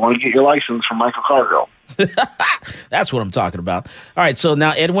 and you want to get your license from Michael Cargill. That's what I'm talking about. All right, so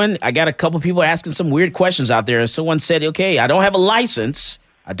now, Edwin, I got a couple people asking some weird questions out there. Someone said, okay, I don't have a license.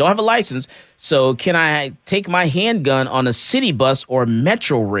 So can I take my handgun on a city bus or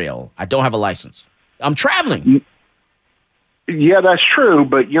metro rail? I don't have a license. I'm traveling. Yeah, that's true,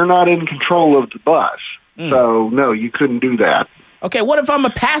 but you're not in control of the bus. So, no, you couldn't do that. Okay, what if I'm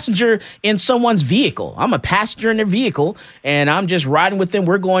a passenger in someone's vehicle? I'm a passenger in their vehicle, and I'm just riding with them.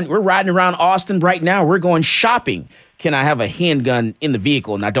 We're riding around Austin right now. We're going shopping. Can I have a handgun in the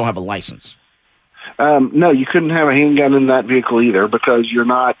vehicle and I don't have a license? No, you couldn't have a handgun in that vehicle either because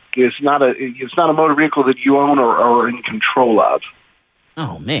it's not a motor vehicle that you own or are in control of.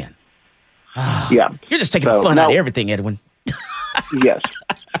 Oh, man. Yeah. You're just taking fun out of everything, Edwin. Yes.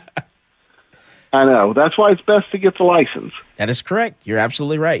 I know. That's why it's best to get the license. That is correct. You're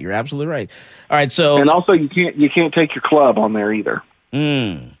absolutely right. All right, so and also you can't take your club on there either.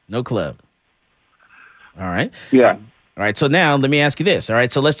 No club. All right. Yeah. All right, so now let me ask you this. All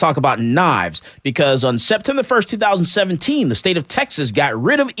right, so let's talk about knives because on September 1st, 2017, the state of Texas got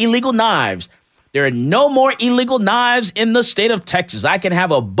rid of illegal knives. There are no more illegal knives in the state of Texas. I can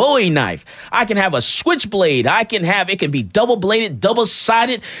have a Bowie knife. I can have a switchblade. It can be double-bladed,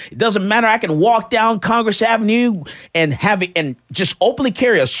 double-sided. It doesn't matter. I can walk down Congress Avenue and have it and just openly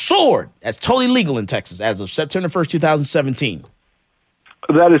carry a sword. That's totally legal in Texas as of September 1st, 2017.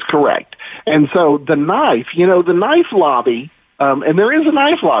 That is correct. And so the knife, the knife lobby, and there is a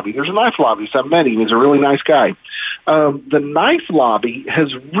knife lobby. There's a knife lobby. So I met him. He's a really nice guy. The knife lobby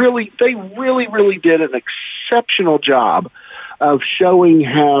they really did an exceptional job of showing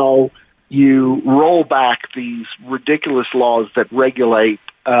how you roll back these ridiculous laws that regulate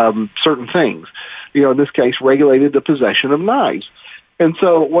certain things. In this case, regulated the possession of knives. And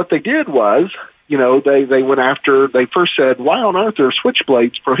so what they did was, they went after, they first said, why on earth are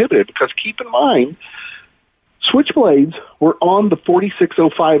switchblades prohibited? Because keep in mind, switchblades were on the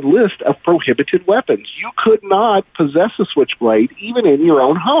 4605 list of prohibited weapons. You could not possess a switchblade even in your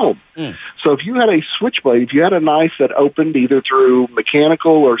own home. So if you had a switchblade, if you had a knife that opened either through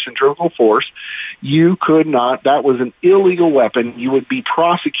mechanical or centrifugal force, you could not. That was an illegal weapon. You would be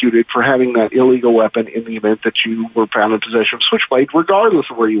prosecuted for having that illegal weapon in the event that you were found in possession of a switchblade, regardless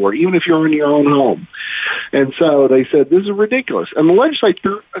of where you were, even if you were in your own home. And so they said, this is ridiculous. And the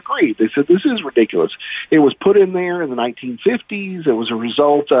legislature agreed. They said, this is ridiculous. It was put in there in the 1950s. It was a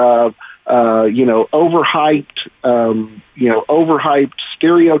result of, overhyped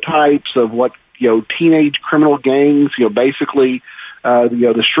stereotypes of what, teenage criminal gangs, basically,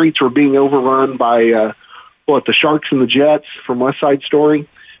 the streets were being overrun by, the Sharks and the Jets from West Side Story.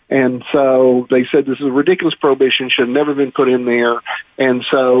 And so they said this is a ridiculous prohibition, should have never been put in there. And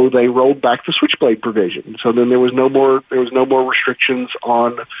so they rolled back the switchblade provision. So then there was no more restrictions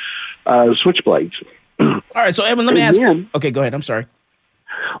on switchblades. All right, so Edwin, let me ask. Okay, go ahead. I'm sorry.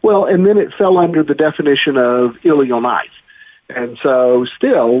 Well, and then it fell under the definition of illegal knife. And so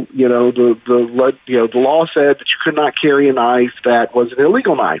still, the law said that you could not carry a knife that was an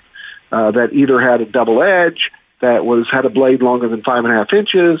illegal knife, that either had a double edge, that had a blade longer than 5.5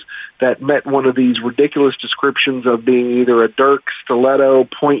 inches, that met one of these ridiculous descriptions of being either a dirk, stiletto,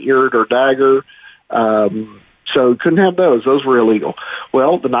 poignard, or dagger. So couldn't have those. Those were illegal.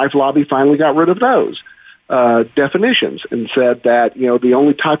 Well, the knife lobby finally got rid of those definitions and said that, the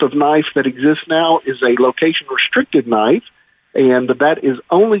only type of knife that exists now is a location-restricted knife, and that is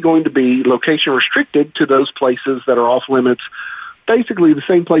only going to be location-restricted to those places that are off-limits, basically the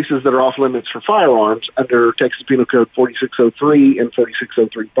same places that are off-limits for firearms under Texas Penal Code 4603 and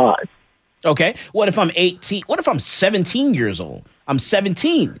 46035. Okay. What if I'm 18? What if I'm 17 years old? I'm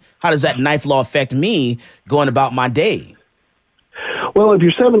 17. How does that knife law affect me going about my day? Well, if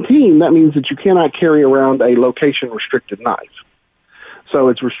you're 17, that means that you cannot carry around a location-restricted knife. So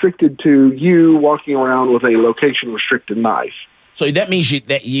it's restricted to you walking around with a location-restricted knife. So that means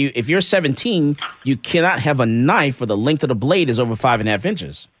if you're 17, you cannot have a knife where the length of the blade is over 5.5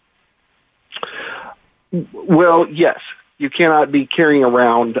 inches. Well, yes. You cannot be carrying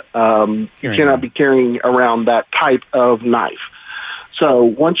around. Be carrying around that type of knife. So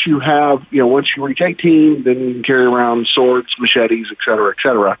once you reach 18, then you can carry around swords, machetes, et cetera, et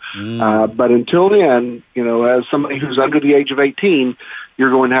cetera. But until then, as somebody who's under the age of 18,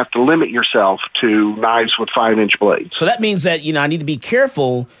 you're going to have to limit yourself to knives with 5-inch blades. So that means that I need to be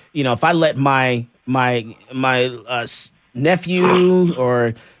careful. If I let my nephew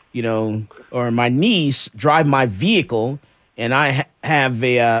or my niece drive my vehicle, and I have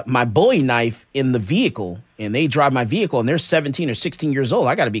my Bowie knife in the vehicle, and they drive my vehicle, and they're 17 or 16 years old,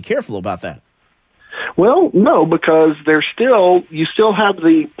 I got to be careful about that. Well, no, because you still have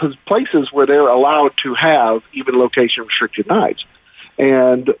the places where they're allowed to have even location-restricted knives.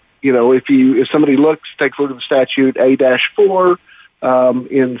 And, if somebody takes a look at the statute A-4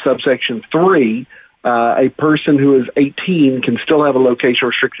 in subsection 3, a person who is 18 can still have a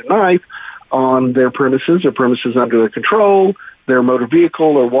location-restricted knife on their premises or premises under their control, their motor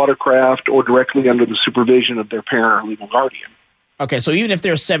vehicle or watercraft, or directly under the supervision of their parent or legal guardian. Okay, so even if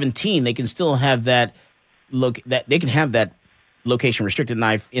they're 17, they can still have that location-restricted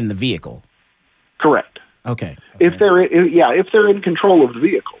knife in the vehicle. Correct. Okay. If they're in control of the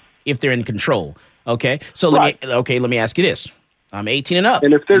vehicle. If they're in control. Okay. So let me ask you this. I'm 18 and up.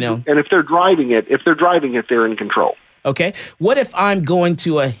 And if they're driving it, they're in control. Okay. What if I'm going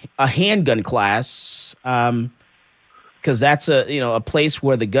to a handgun class? Because that's a place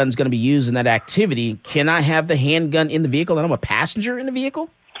where the gun's going to be used in that activity. Can I have the handgun in the vehicle and I'm a passenger in the vehicle?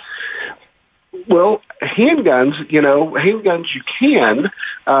 Well, handguns you can.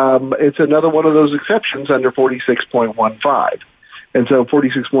 It's another one of those exceptions under 46.15. And so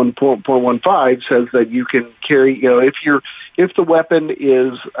 46.15 says that you can carry, if the weapon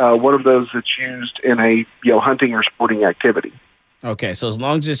is one of those that's used in a hunting or sporting activity. Okay, so as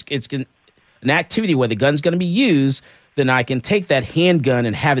long as it's an activity where the gun's going to be used, then I can take that handgun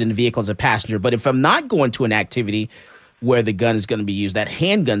and have it in the vehicle as a passenger. But if I'm not going to an activity where the gun is going to be used, that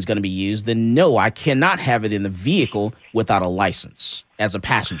handgun's going to be used, then no, I cannot have it in the vehicle without a license as a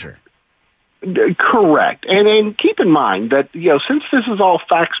passenger. Correct. And keep in mind that, since this is all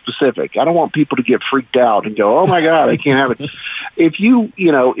fact specific, I don't want people to get freaked out and go, oh my God, I can't have it. If you're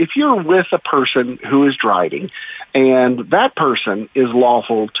with a person who is driving and that person is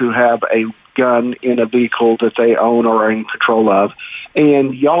lawful to have a gun in a vehicle that they own or are in control of,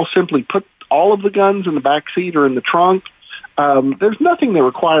 and y'all simply put all of the guns in the back seat or in the trunk, there's nothing that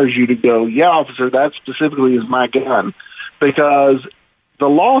requires you to go, yeah, officer, that specifically is my gun, because the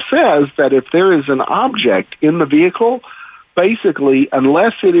law says that if there is an object in the vehicle, basically,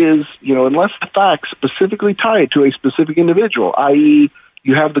 unless the facts specifically tie it to a specific individual, i.e.,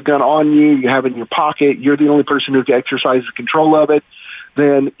 you have the gun on you, you have it in your pocket, you're the only person who can exercise control of it,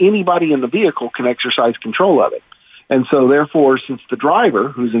 then anybody in the vehicle can exercise control of it. And so, therefore, since the driver,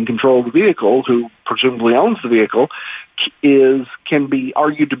 who's in control of the vehicle, who presumably owns the vehicle, can be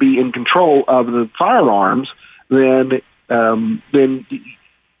argued to be in control of the firearms, then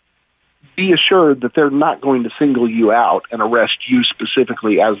be assured that they're not going to single you out and arrest you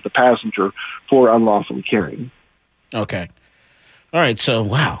specifically as the passenger for unlawfully carrying. Okay. All right. So,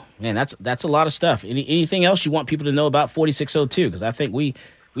 wow, man, that's a lot of stuff. Anything else you want people to know about 4602? Because I think we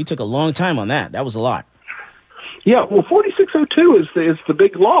took a long time on that. That was a lot. Yeah, well, 4602 is the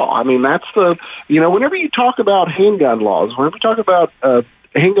big law. I mean, that's whenever you talk about handgun laws, whenever you talk about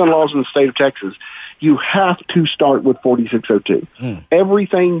handgun laws in the state of Texas, you have to start with 4602.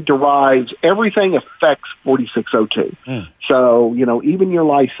 Everything affects 4602. So, even your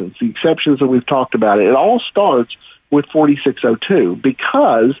license, the exceptions that we've talked about, it all starts with 4602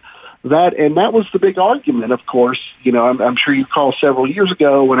 because that was the big argument, of course. I'm sure you recall several years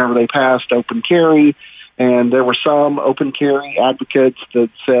ago whenever they passed open carry, and there were some open carry advocates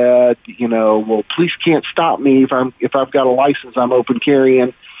that said, well, police can't stop me if I've got a license, I'm open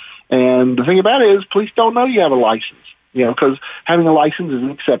carrying. And the thing about it is police don't know you have a license, because having a license is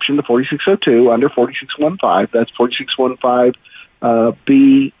an exception to 4602 under 4615. That's 4615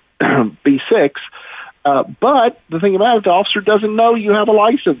 B6. But the thing about it, the officer doesn't know you have a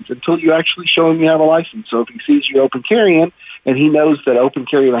license until you actually show him you have a license. So if he sees you open carrying and he knows that open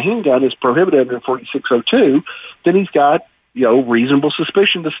carry of a handgun is prohibited under 4602, then he's got reasonable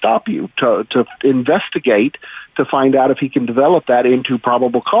suspicion to stop you, to investigate, to find out if he can develop that into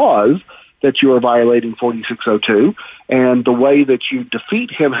probable cause that you are violating 4602. And the way that you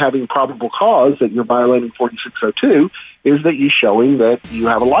defeat him having probable cause that you're violating 4602 is that you show him that you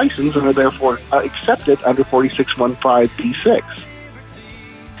have a license and are therefore accepted under 4615 B6.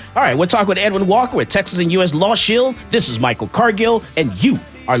 All right, we'll talk with Edwin Walker with Texas and U.S. Law Shield. This is Michael Cargill, and you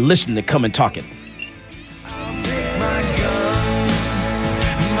are listening to Come and Talk It.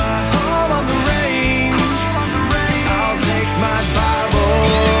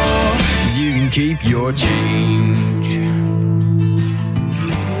 Keep your change.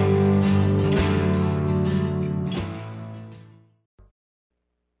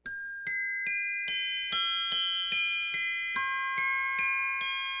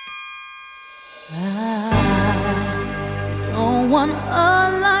 I don't want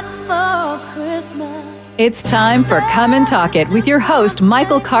a lot for Christmas. It's time for Come and Talk It with your host,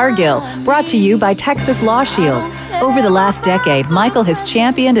 Michael Cargill, brought to you by Texas Law Shield. Over the last decade, Michael has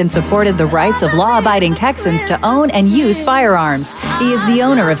championed and supported the rights of law-abiding Texans to own and use firearms. He is the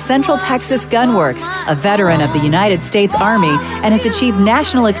owner of Central Texas Gun Works, a veteran of the United States Army, and has achieved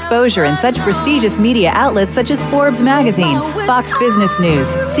national exposure in such prestigious media outlets such as Forbes Magazine, Fox Business News,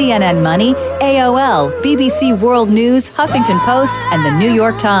 CNN Money, AOL, BBC World News, Huffington Post, and the New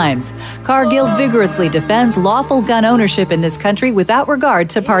York Times. Cargill vigorously defends lawful gun ownership in this country without regard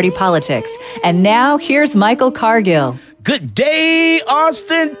to party politics. And now, here's Michael Cargill. Good day,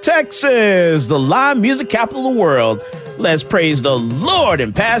 Austin, Texas, the live music capital of the world. Let's praise the Lord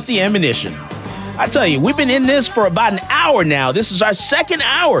and pass the ammunition. I tell you, we've been in this for about an hour now. This is our second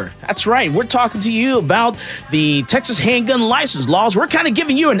hour. That's right. We're talking to you about the Texas handgun license laws. We're kind of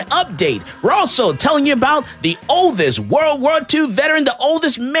giving you an update. We're also telling you about the oldest World War II veteran, the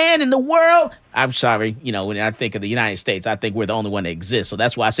oldest man in the world. I'm sorry, when I think of the United States, I think we're the only one that exists. So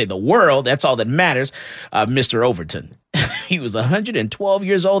that's why I say the world. That's all that matters. Mr. Overton. He was 112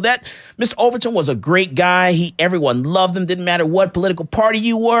 years old. That Mr. Overton was a great guy. Everyone loved him. Didn't matter what political party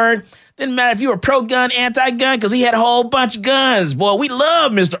you were. Didn't matter if you were pro-gun, anti-gun, because he had a whole bunch of guns. Boy, we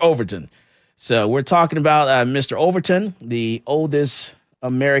love Mr. Overton. So we're talking about Mr. Overton, the oldest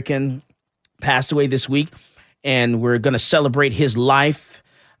American, passed away this week, and we're going to celebrate his life.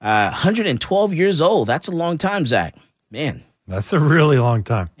 112 years old. That's a long time, Zach. Man. That's a really long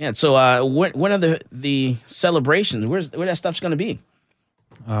time. Yeah. So when are the celebrations? Where that stuff's going to be?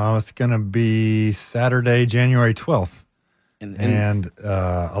 It's going to be Saturday, January 12th. And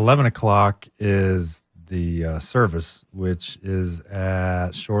 11 o'clock is the service, which is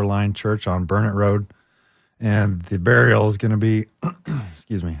at Shoreline Church on Burnett Road. And the burial is going to be,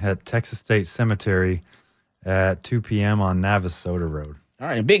 at Texas State Cemetery at 2 p.m. on Navasota Road. All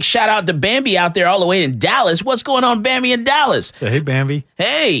right, a big shout out to Bambi out there all the way in Dallas. What's going on, Bambi in Dallas? Hey, Bambi.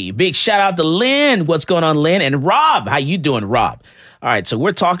 Hey, big shout out to Lynn. What's going on, Lynn? And Rob, how you doing, Rob? All right, so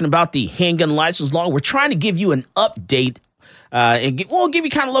we're talking about the handgun license law. We're trying to give you an update. We'll give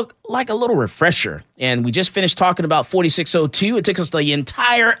you kind of like a little refresher. And we just finished talking about 4602. It took us the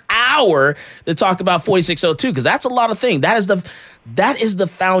entire hour to talk about 4602 because that's a lot of things. That is the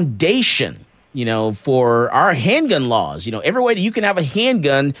foundation, for our handgun laws. Every way that you can have a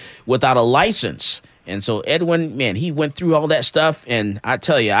handgun without a license. And so Edwin, man, he went through all that stuff. And I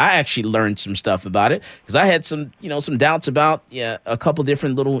tell you, I actually learned some stuff about it because I had some doubts about a couple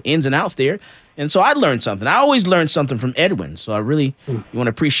different little ins and outs there. And so I learned something. I always learn something from Edwin. So I really want to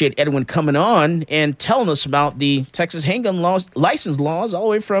appreciate Edwin coming on and telling us about the Texas handgun laws, license laws, all the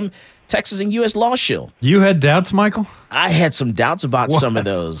way from Texas and U.S. Law Shield. You had doubts, Michael? I had some doubts about some of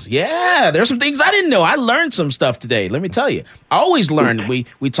those. Yeah, there's some things I didn't know. I learned some stuff today. Let me tell you. I always learn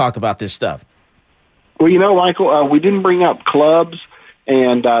we talk about this stuff. Well, Michael, we didn't bring up clubs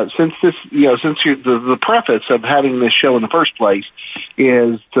And since the preface of having this show in the first place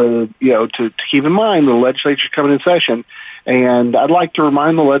is to keep in mind the legislature's coming in session, and I'd like to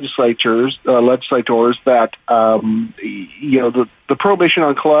remind the legislators that the prohibition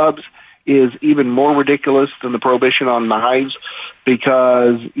on clubs is even more ridiculous than the prohibition on knives,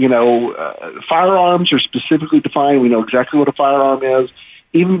 because firearms are specifically defined. We know exactly what a firearm is.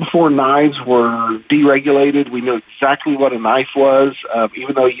 Even before knives were deregulated, we knew exactly what a knife was,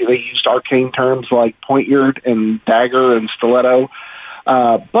 even though they used arcane terms like poignard and dagger and stiletto.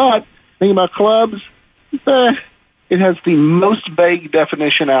 But think about clubs, it has the most vague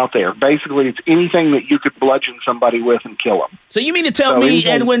definition out there. Basically, it's anything that you could bludgeon somebody with and kill them. So you mean to tell me,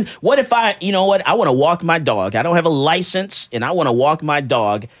 Edwin, what if I want to walk my dog. I don't have a license, and I want to walk my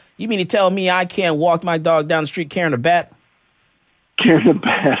dog. You mean to tell me I can't walk my dog down the street carrying a bat? Carrying a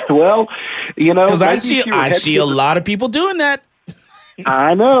bat. Well, because I see a lot of people doing that.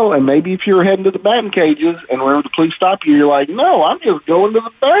 I know, and maybe if you were heading to the batting cages and whenever the police stop you, you're like, no, I'm just going to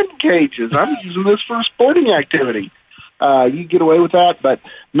the batting cages. I'm using this for a sporting activity. You get away with that, but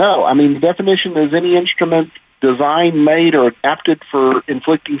no, I mean, the definition is any instrument designed, made, or adapted for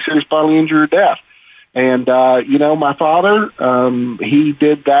inflicting serious bodily injury or death. And, my father, he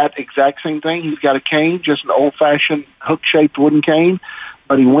did that exact same thing. He's got a cane, just an old-fashioned hook-shaped wooden cane,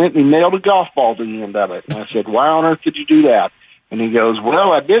 but he went and he nailed a golf ball to the end of it. And I said, why on earth did you do that? And he goes,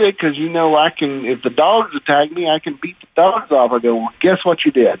 well, I did it because, if the dogs attack me, I can beat the dogs off. I go, well, guess what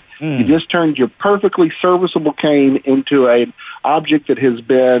you did? You just turned your perfectly serviceable cane into an object that has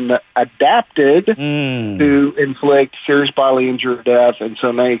been adapted to inflict serious bodily injury or death, and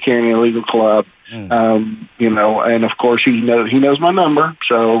so now you're carrying an illegal club. And of course he knows my number,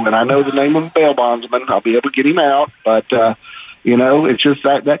 and I know the name of a bail bondsman. I'll be able to get him out, but it's just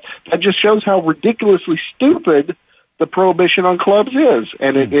that just shows how ridiculously stupid the prohibition on clubs is,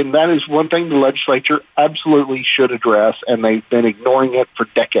 and that is one thing the legislature absolutely should address, and they've been ignoring it for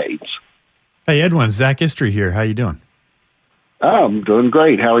decades. Hey, Edwin, Zach Istry here. How you doing? I'm doing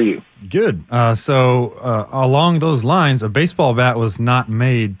great. How are you? Good. So along those lines, a baseball bat was not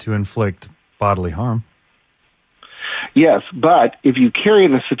made to inflict bodily harm. Yes, but if you carry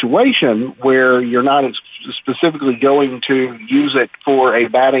in a situation where you're not specifically going to use it for a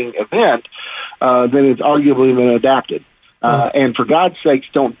batting event, then it's arguably been adapted. And for God's sakes,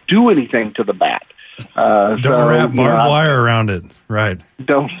 don't do anything to the bat. Don't wrap barbed wire around it. Right.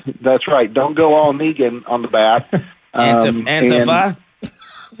 That's right. Don't go all Negan on the bat. Antifa?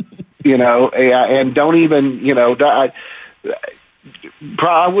 And don't even,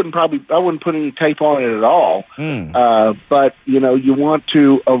 I wouldn't put any tape on it at all. But you want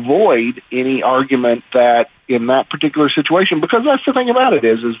to avoid any argument that in that particular situation, because that's the thing about it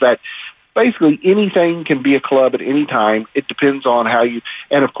is that basically anything can be a club at any time. It depends on how you,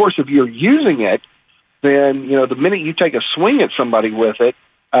 and of course, if you're using it, then the minute you take a swing at somebody with it,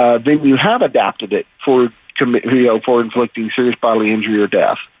 then you have adapted it for inflicting serious bodily injury or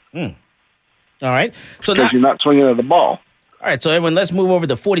death. All right, so because you're not swinging at the ball. All right, so everyone, let's move over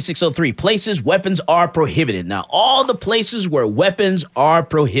to 4603. Places weapons are prohibited. Now, all the places where weapons are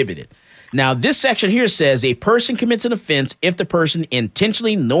prohibited. Now, this section here says a person commits an offense if the person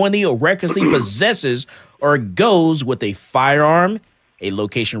intentionally, knowingly, or recklessly possesses or goes with a firearm, a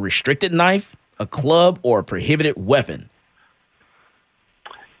location-restricted knife, a club, or a prohibited weapon.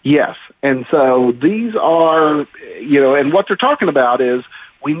 Yes, and so these are, and what they're talking about is,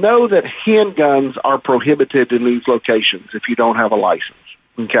 we know that handguns are prohibited in these locations if you don't have a license.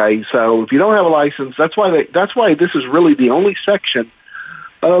 Okay, so if you don't have a license, that's why this is really the only section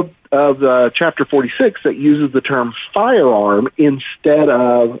of Chapter 46 that uses the term firearm instead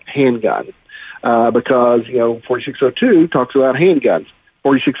of handgun, because 4602 talks about handguns.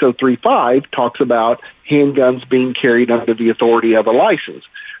 46035 talks about handguns being carried under the authority of a license.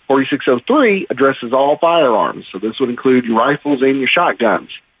 4603 addresses all firearms, so this would include your rifles and your shotguns.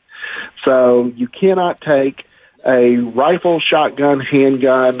 So you cannot take a rifle, shotgun,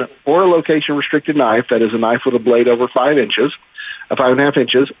 handgun, or a location-restricted knife, that is a knife with a blade over 5 and a half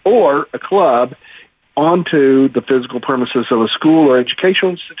inches, or a club onto the physical premises of a school or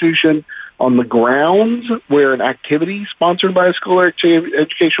educational institution on the grounds where an activity sponsored by a school or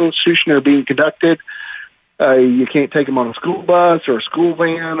educational institution are being conducted. You can't take them on a school bus or a school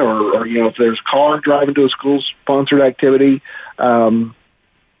van, or if there's a car driving to a school-sponsored activity, and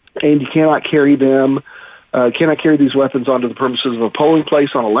you cannot carry these weapons onto the premises of a polling place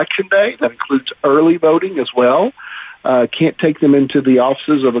on Election Day. That includes early voting as well. Can't take them into the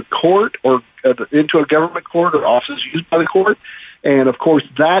offices of a court or into a government court or offices used by the court. And, of course,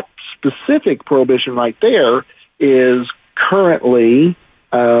 that specific prohibition right there is currently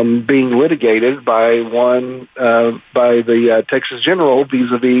being litigated by the Texas General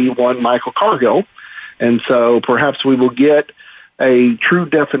vis-a-vis one Michael Cargill. And so perhaps we will get a true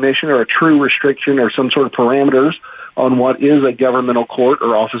definition or a true restriction or some sort of parameters on what is a governmental court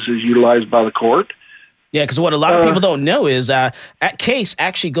or offices utilized by the court. Yeah, because what a lot of people don't know is that case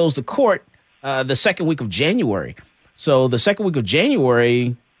actually goes to court the second week of January. So the second week of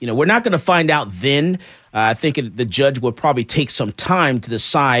January, we're not going to find out then. I think the judge will probably take some time to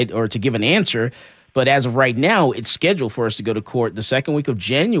decide or to give an answer. But as of right now, it's scheduled for us to go to court the second week of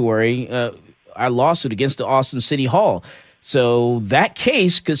January, our lawsuit against the Austin City Hall. So that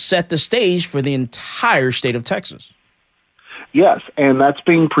case could set the stage for the entire state of Texas. Yes, and that's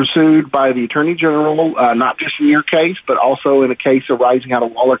being pursued by the Attorney General, not just in your case, but also in a case arising out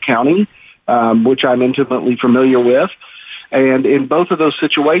of Waller County, which I'm intimately familiar with. And in both of those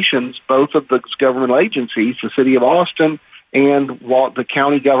situations, both of the governmental agencies, the City of Austin and the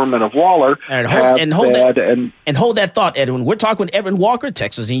county government of Waller, hold that thought, Edwin. We're talking with Edwin Walker,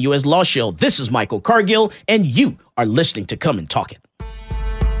 Texas and U.S. Law Shield. This is Michael Cargill, and you are listening to Come and Talk It.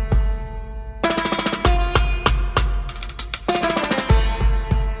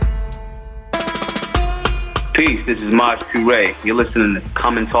 Peace, this is Maj Toure. You're listening to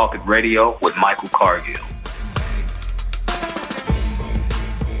Come and Talk It Radio with Michael Cargill.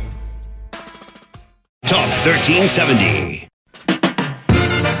 Talk 1370.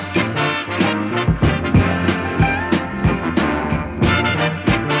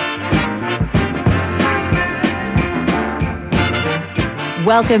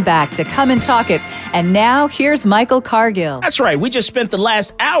 Welcome back to Come and Talk It. And now here's Michael Cargill. That's right. We just spent the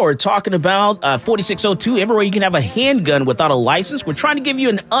last hour talking about 4602, everywhere you can have a handgun without a license. We're trying to give you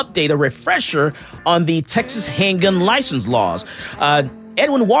an update, a refresher on the Texas handgun license laws.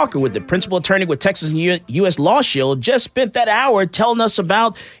 Edwin Walker, with the principal attorney with Texas and U.S. Law Shield, just spent that hour telling us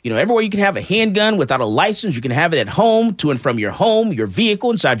about, everywhere you can have a handgun without a license. You can have it at home, to and from your home, your vehicle,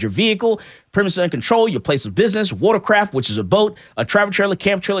 inside your vehicle, premises under control, your place of business, watercraft, which is a boat, a travel trailer,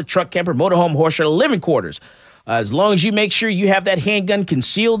 camp trailer, truck, camper, motorhome, horse trailer, living quarters. As long as you make sure you have that handgun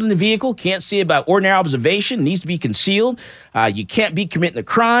concealed in the vehicle, can't see it by ordinary observation, needs to be concealed. You can't be committing a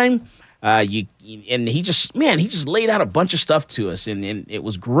crime. He just laid out a bunch of stuff to us, and it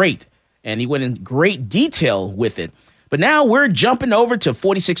was great. And he went in great detail with it. But now we're jumping over to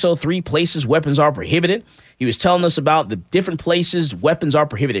 4603, places weapons are prohibited. He was telling us about the different places weapons are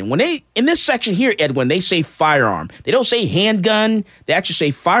prohibited. When in this section here, Edwin, they say firearm. They don't say handgun. They actually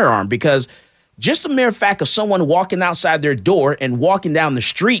say firearm, because just the mere fact of someone walking outside their door and walking down the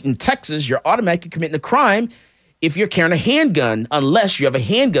street in Texas, you're automatically committing a crime if you're carrying a handgun, unless you have a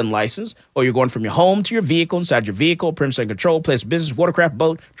handgun license, or you're going from your home to your vehicle, inside your vehicle, premises under control, place of business, watercraft,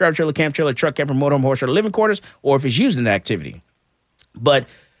 boat, travel trailer, camp trailer, truck, camper, motorhome, horse trailer, living quarters, or if it's used in the activity. But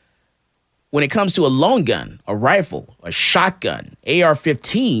when it comes to a long gun, a rifle, a shotgun,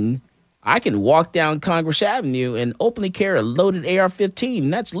 AR-15, I can walk down Congress Avenue and openly carry a loaded AR-15.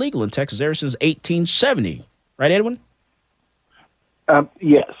 That's legal in Texas ever since 1870. Right, Edwin?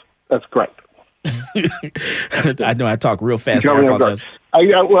 Yes, that's correct. I know I talk real fast. Yes.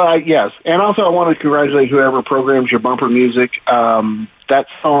 And also I want to congratulate whoever programs your bumper music. That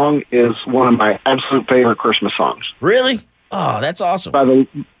song is one of my absolute favorite Christmas songs. Really? Oh, that's awesome. By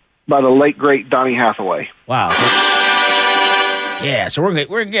the late, great Donny Hathaway. Wow. So we're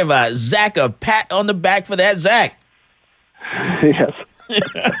gonna give Zach a pat on the back for that, Zach. Yes.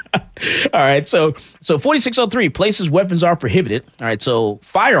 All right, so 4603, places weapons are prohibited. All right, so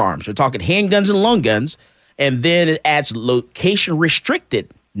firearms, we're talking handguns and long guns, and then it adds location restricted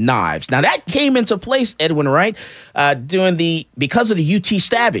knives. Now that came into place, Edwin, right? Because of the UT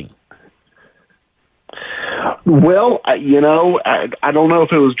stabbing. Well, I don't know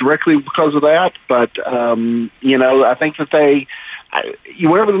if it was directly because of that, but I think that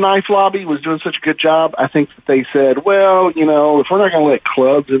whenever the knife lobby was doing such a good job, I think that they said, well, if we're not going to let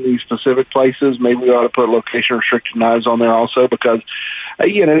clubs in these specific places, maybe we ought to put location restricted knives on there also, because,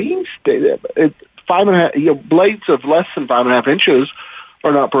 blades of less than 5.5 inches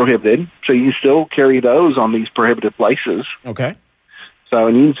are not prohibited, so you still carry those on these prohibited places. Okay. So,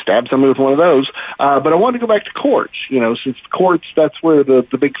 and you can stab somebody with one of those. But I wanted to go back to courts. Since courts, that's where the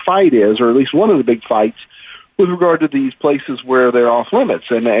big fight is, or at least one of the big fights, with regard to these places where they're off limits.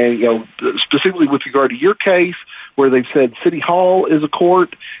 And specifically with regard to your case, where they've said City Hall is a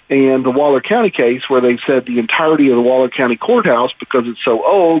court, and the Waller County case, where they've said the entirety of the Waller County Courthouse, because it's so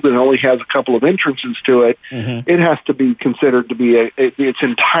old and only has a couple of entrances to it, it has to be considered to be its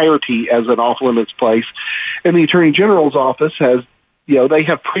entirety as an off-limits place. And the Attorney General's office has they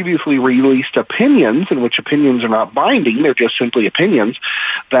have previously released opinions, in which opinions are not binding, they're just simply opinions,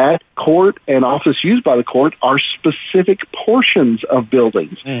 that court and office used by the court are specific portions of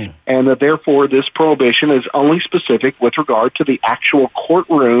buildings, and that therefore this prohibition is only specific with regard to the actual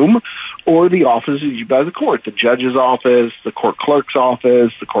courtroom or the offices used by the court, the judge's office, the court clerk's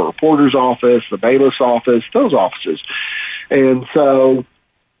office, the court reporter's office, the bailiff's office, those offices. And so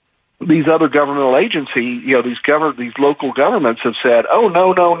these other governmental agencies, these local governments have said, oh,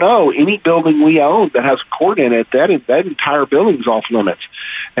 no, any building we own that has a court in it, that entire building's off limits.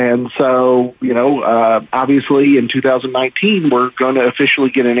 And so, obviously in 2019, we're going to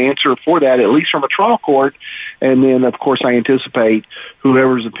officially get an answer for that, at least from a trial court. And then, of course, I anticipate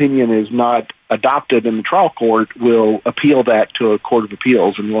whoever's opinion is not adopted in the trial court will appeal that to a court of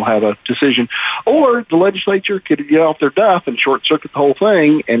appeals, and we'll have a decision. Or the legislature could get off their duff and short-circuit the whole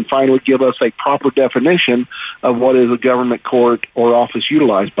thing and finally give us a proper definition of what is a government court or office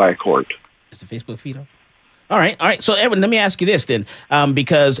utilized by a court. Is the Facebook feed on? All right. So, Edwin, let me ask you this then,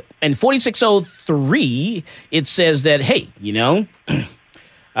 because in 4603, it says that, hey,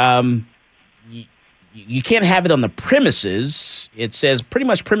 you can't have it on the premises. It says pretty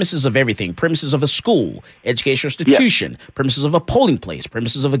much premises of everything, premises of a school, educational institution, premises of a polling place,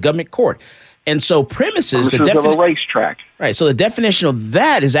 premises of a government court. And so premises of a racetrack. Right. So the definition of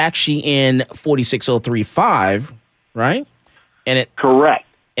that is actually in 46035, right? Correct.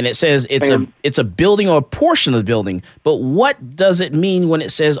 And it says it's a building or a portion of the building. But what does it mean when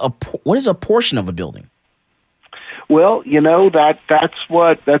it says what is a portion of a building? Well, that's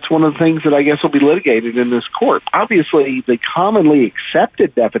one of the things that I guess will be litigated in this court. Obviously, the commonly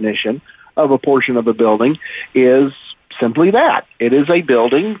accepted definition of a portion of a building is simply that. It is a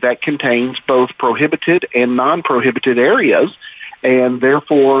building that contains both prohibited and non-prohibited areas, and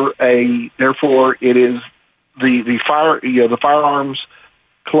therefore it is the firearms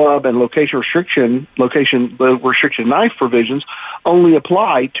club and location restriction knife provisions only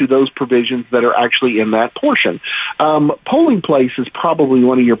apply to those provisions that are actually in that portion. Polling place is probably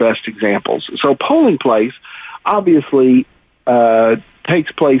one of your best examples. So polling place obviously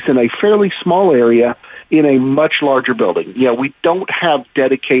takes place in a fairly small area in a much larger building. We don't have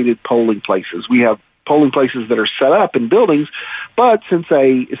dedicated polling places. We have polling places that are set up in buildings, but since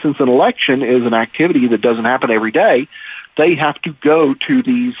an election is an activity that doesn't happen every day, they have to go to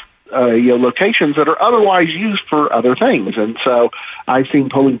these locations that are otherwise used for other things. And so I've seen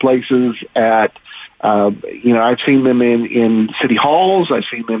polling places at, I've seen them in city halls. I've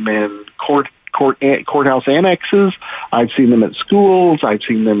seen them in courthouse annexes. I've seen them at schools. I've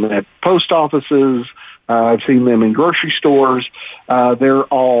seen them at post offices. I've seen them in grocery stores. They're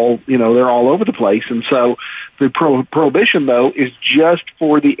all over the place. And so the prohibition, though, is just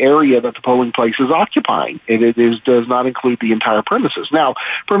for the area that the polling place is occupying. It does not include the entire premises. Now,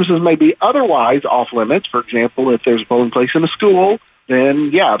 premises may be otherwise off limits. For example, if there's a polling place in a school,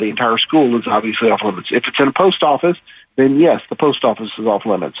 then, the entire school is obviously off limits. If it's in a post office, then, yes, the post office is off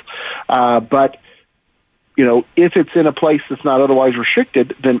limits. But if it's in a place that's not otherwise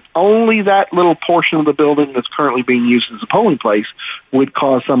restricted, then only that little portion of the building that's currently being used as a polling place would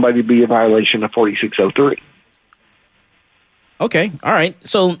cause somebody to be in violation of 4603. Okay. All right.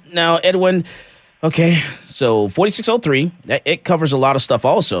 So now, Edwin, so 4603, it covers a lot of stuff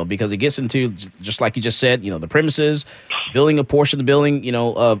also, because it gets into, just like you just said, the premises, building a portion of the building,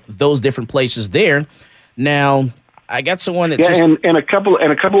 of those different places there. Now, I got someone that and a couple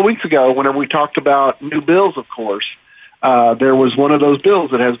of weeks ago, whenever we talked about new bills, of course, there was one of those bills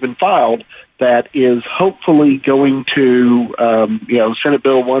that has been filed that is hopefully going to, Senate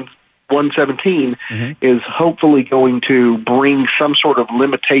Bill 117 is hopefully going to bring some sort of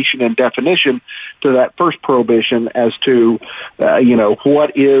limitation and definition to that first prohibition as to,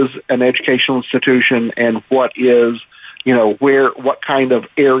 what is an educational institution and what is, what kind of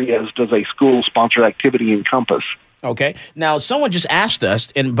areas does a school-sponsored activity encompass. Okay. Now, someone just asked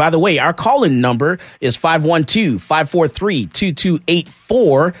us, and by the way, our call-in number is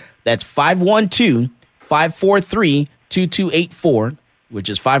 512-543-2284. That's 512-543-2284, which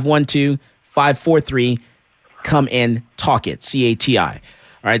is 512-543, come and talk it, CATI. All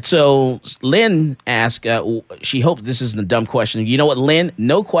right, so Lynn asked, she hoped this isn't a dumb question. You know what, Lynn?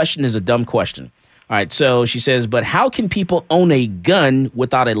 No question is a dumb question. All right, so she says, but how can people own a gun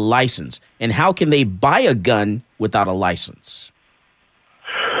without a license? And how can they buy a gun without a license?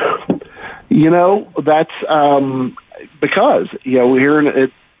 That's because,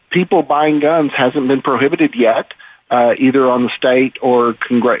 people buying guns hasn't been prohibited yet, either on the state or,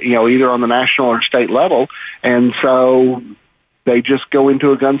 either on the national or state level. And so they just go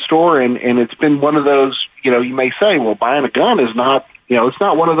into a gun store, and it's been one of those, you may say, well, buying a gun is not, it's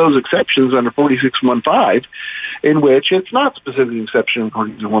not one of those exceptions under 4615, in which it's not specifically an exception in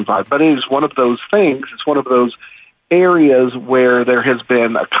 4615, but it is one of those things. It's one of those areas where there has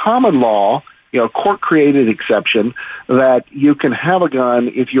been a common law, court-created exception that you can have a gun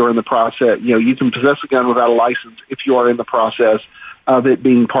if you're in the process, you can possess a gun without a license if you are in the process of it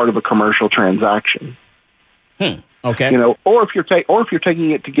being part of a commercial transaction. Okay. Or if you're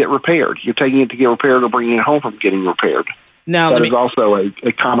taking it to get repaired, you're taking it to get repaired or bringing it home from getting repaired. Now, that is also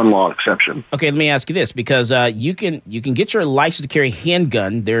a common law exception. Okay, let me ask you this, because you can get your license to carry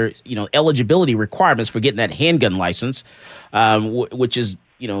handgun. There, eligibility requirements for getting that handgun license, which is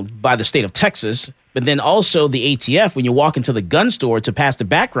by the state of Texas. But then also the ATF, when you walk into the gun store to pass the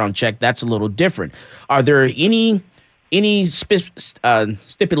background check, that's a little different. Are there any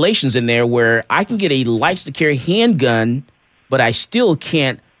stipulations in there where I can get a license to carry handgun, but I still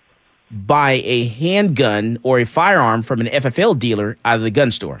can't buy a handgun or a firearm from an FFL dealer out of the gun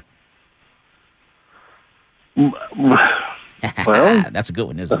store? Well, that's a good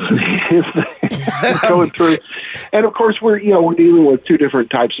one, isn't it? It's going through, and of course we're dealing with two different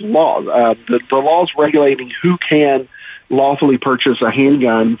types of laws. The laws regulating who can lawfully purchase a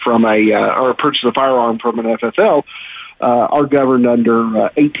handgun from or purchase a firearm from an FFL are governed under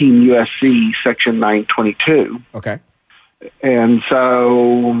 18 USC Section 922. Okay, and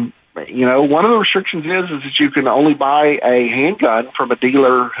so one of the restrictions is that you can only buy a handgun from a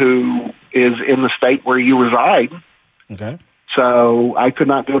dealer who is in the state where you reside. Okay. So I could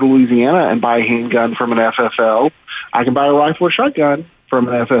not go to Louisiana and buy a handgun from an FFL. I can buy a rifle or shotgun from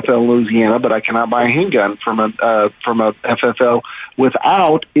an FFL in Louisiana, but I cannot buy a handgun from a FFL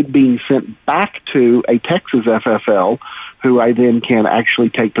without it being sent back to a Texas FFL, who I then can actually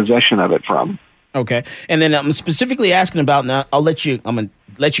take possession of it from. Okay, and then I'm specifically asking about, now I'm gonna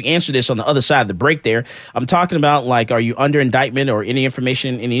let you answer this on the other side of the break there. I'm talking about, are you under indictment or any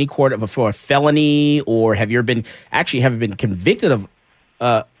information in any court for a felony, or have you been convicted of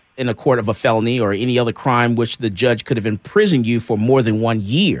in a court of a felony or any other crime which the judge could have imprisoned you for more than 1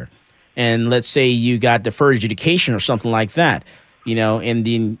 year? And let's say you got deferred adjudication or something like that, and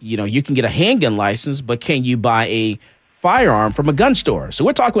then, you can get a handgun license, but can you buy a firearm from a gun store? So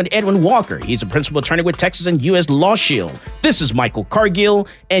we're talking with Edwin Walker. He's a principal attorney with Texas and U.S. Law Shield. This is Michael Cargill,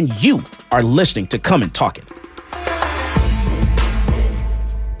 and you are listening to Come and Talk It.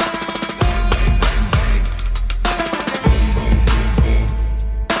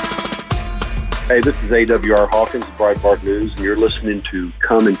 Hey, this is AWR Hawkins, Breitbart News, and you're listening to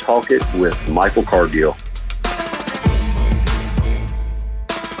Come and Talk It with Michael Cargill.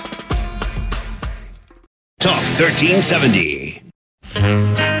 Talk 1370.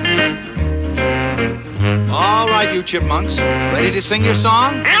 All right, you chipmunks. Ready to sing your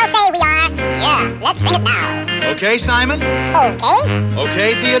song? I'll say we are. Yeah, let's sing it now. Okay, Simon? Okay.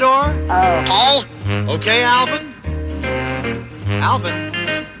 Okay, Theodore? Okay. Okay, Alvin? Alvin?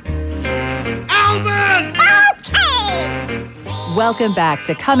 Alvin! Okay! Welcome back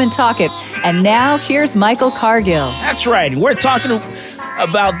to Come and Talk It. And now here's Michael Cargill. That's right. We're talking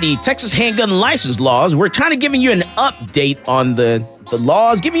about the Texas handgun license laws. We're kind of giving you an update on the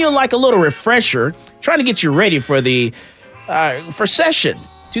laws, giving you a little refresher, trying to get you ready for the for session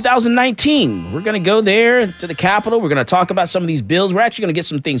 2019. We're going to go there to the Capitol. We're going to talk about some of these bills. We're actually going to get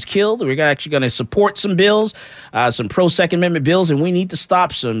some things killed. We're actually going to support some bills, some pro-Second Amendment bills, and we need to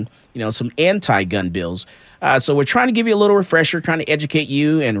stop some anti-gun bills. So we're trying to give you a little refresher, trying to educate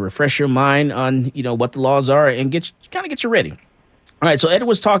you and refresh your mind on what the laws are and get you ready. All right, so Ed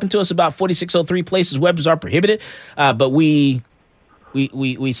was talking to us about 4603 places weapons are prohibited, but we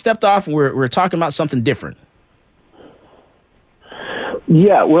stepped off and we're talking about something different.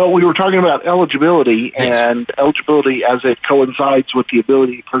 Yeah, well, we were talking about eligibility, and eligibility as it coincides with the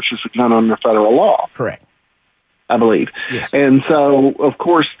ability to purchase a gun under federal law. Correct. I believe. Yes. And so, of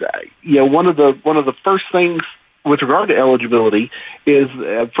course, one of the first things with regard to eligibility is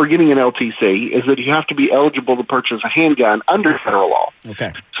for getting an LTC is that you have to be eligible to purchase a handgun under federal law.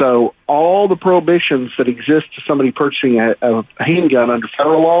 Okay. So all the prohibitions that exist to somebody purchasing a handgun under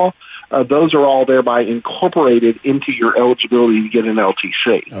federal law, those are all thereby incorporated into your eligibility to get an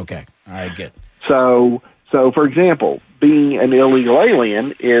LTC. Okay. All right, good. So for example, being an illegal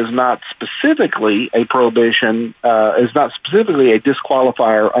alien is not specifically a prohibition, is not specifically a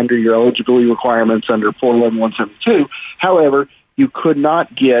disqualifier under your eligibility requirements under 411-172. However, you could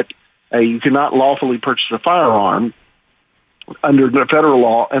not lawfully purchase a firearm under the federal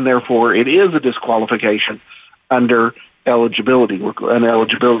law, and therefore it is a disqualification under an eligibility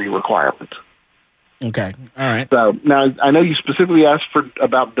requirement. Okay. All right. So now I know you specifically asked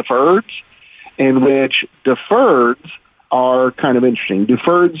about deferreds. in which deferreds are kind of interesting.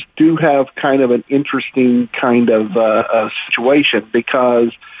 Deferreds do have kind of an interesting kind of situation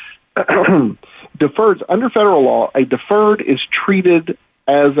because deferreds, under federal law, a deferred is treated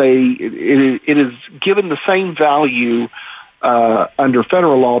as it is given the same value under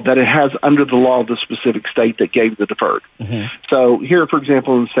federal law that it has under the law of the specific state that gave the deferred. Mm-hmm. So here, for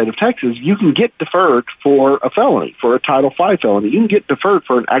example, in the state of Texas, you can get deferred for a felony, for a Title V felony. You can get deferred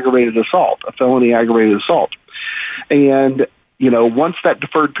for an aggravated assault, a felony aggravated assault. And, once that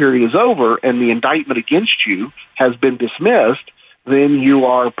deferred period is over and the indictment against you has been dismissed, then you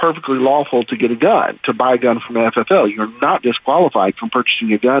are perfectly lawful to get a gun, to buy a gun from an FFL. You're not disqualified from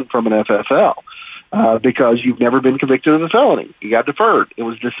purchasing a gun from an FFL. Because you've never been convicted of a felony. You got deferred. It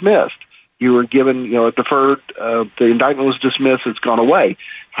was dismissed. You were given, a deferred, the indictment was dismissed, it's gone away.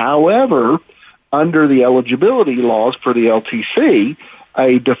 However, under the eligibility laws for the LTC,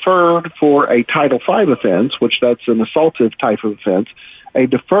 a deferred for a Title V offense, which that's an assaultive type of offense, a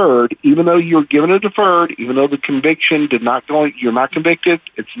deferred, even though you're given a deferred, even though the conviction you're not convicted,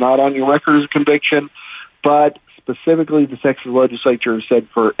 it's not on your record as a conviction, but specifically, the Texas legislature has said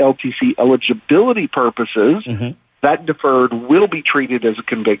for LTC eligibility purposes, mm-hmm. that deferred will be treated as a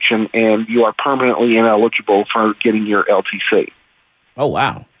conviction, and you are permanently ineligible for getting your LTC. Oh,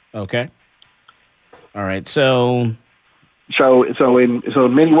 wow. Okay. All right. So in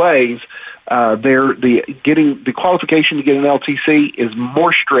many ways, the qualification to get an LTC is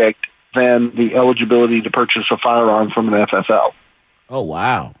more strict than the eligibility to purchase a firearm from an FFL. Oh,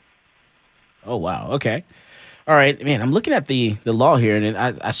 wow. Okay. All right, man, I'm looking at the law here, and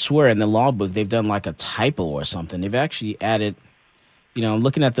I swear in the law book they've done like a typo or something. They've actually added, I'm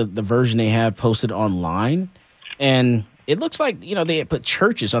looking at the version they have posted online, and it looks like, they put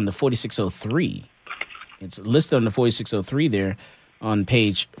churches on the 4603. It's listed on the 4603 there on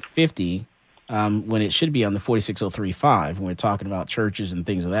page 50 when it should be on the 46035 when we're talking about churches and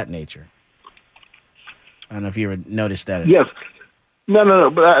things of that nature. I don't know if you ever noticed that. Yes. No.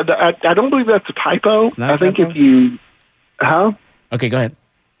 But I don't believe that's a typo. I think if you, Okay, go ahead.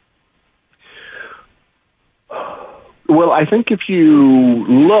 Well, I think if you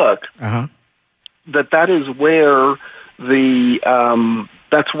look, that is where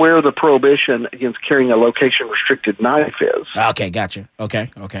that's where the prohibition against carrying a location restricted knife is. Okay, gotcha. Okay,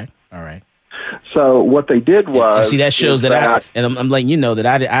 all right. So what they did was, see, that shows that I'm letting you know that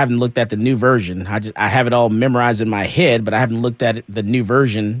I haven't looked at the new version. I have it all memorized in my head, but I haven't looked at the new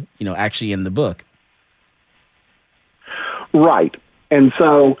version, actually in the book. Right. And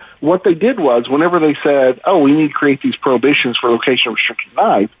so what they did was, whenever they said, we need to create these prohibitions for location restricted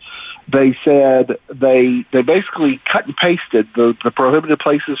knife, they said they basically cut and pasted the prohibited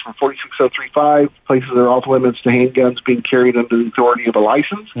places from 46035, places that are off limits to handguns being carried under the authority of a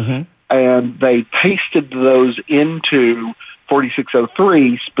license. Mm-hmm. And they pasted those into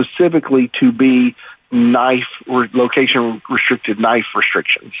 4603 specifically to be location restricted knife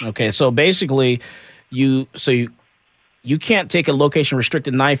restrictions. Okay, so basically, you can't take a location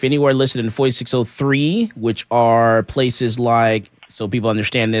restricted knife anywhere listed in 4603, which are places like, so people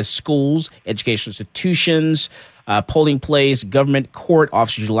understand this, schools, educational institutions, polling place, government, court,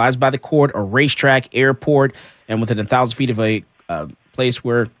 offices utilized by the court, a racetrack, airport, and within 1,000 feet of a place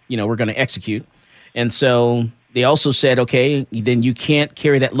where, we're going to execute. And so they also said, okay, then you can't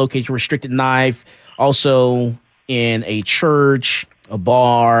carry that location restricted knife also in a church, a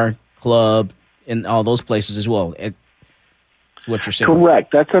bar, club, and all those places as well. That's what you're saying.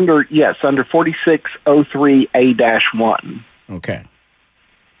 Correct. That's under 4603A-1. Okay.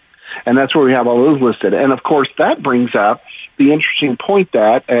 And that's where we have all those listed. And of course, that brings up the interesting point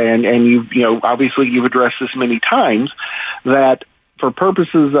that, and obviously you've addressed this many times, that for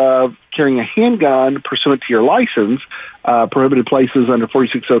purposes of carrying a handgun pursuant to your license, prohibited places under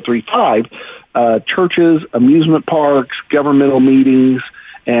 46035, churches, amusement parks, governmental meetings,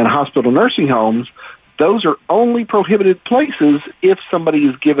 and hospital nursing homes, those are only prohibited places if somebody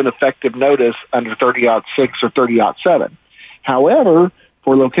is given effective notice under 30-6 or 30-7. However,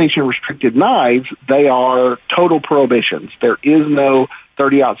 for location-restricted knives, they are total prohibitions. There is no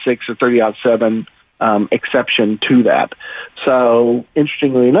 30-6 or 30-7 exception to that. So,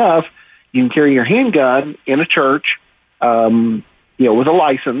 interestingly enough, you can carry your handgun in a church, with a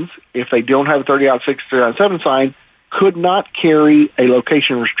license. If they don't have a 30-6, 30-7 sign, could not carry a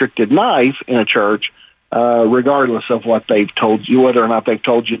location-restricted knife in a church, regardless of what they've told you, whether or not they've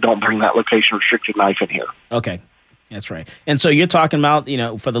told you don't bring that location-restricted knife in here. Okay. That's right. And so you're talking about,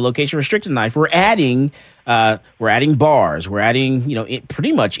 for the location restricted knife, we're adding bars, we're adding,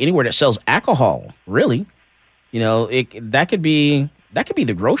 pretty much anywhere that sells alcohol, really. That could be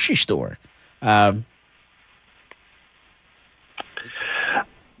the grocery store.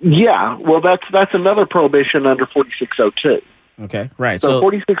 Yeah, well, that's another prohibition under 4602. Okay, right. So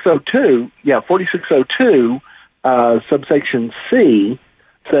 4602, subsection C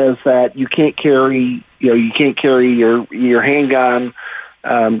says that you can't carry, you can't carry your handgun,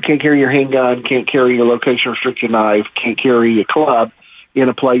 can't carry your handgun, can't carry your location restricted knife, can't carry a club in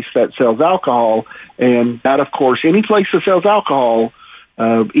a place that sells alcohol, and that, of course, any place that sells alcohol,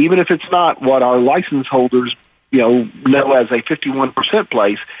 even if it's not what our license holders know as a 51%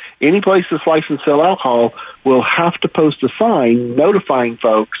 place, any place that's licensed to sell alcohol will have to post a sign notifying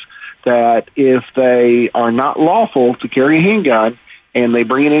folks that if they are not lawful to carry a handgun and they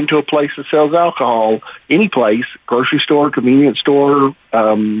bring it into a place that sells alcohol, any place, grocery store, convenience store,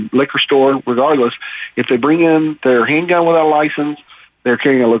 liquor store, regardless, if they bring in their handgun without a license, they're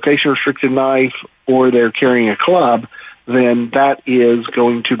carrying a location-restricted knife, or they're carrying a club, then that is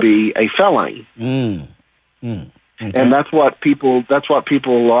going to be a felony. Okay. And that's what people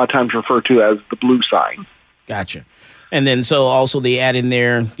a lot of times refer to as the blue sign. Gotcha. And then so also they add in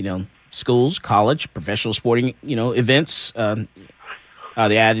there, schools, college, professional sporting, events.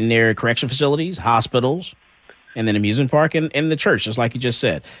 They add in there correction facilities, hospitals, and then amusement park and the church, just like you just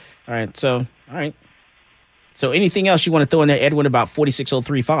said. All right. So anything else you want to throw in there, Edwin, about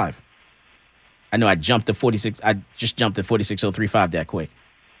 46035? I know I just jumped to 46035 that quick.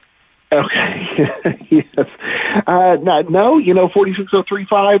 Okay. Yes. No,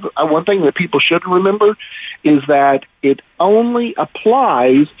 46035, one thing that people should remember is that it only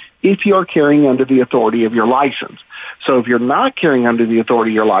applies if you're carrying under the authority of your license. So if you're not carrying under the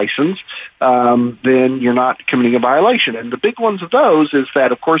authority of your license, then you're not committing a violation. And the big ones of those is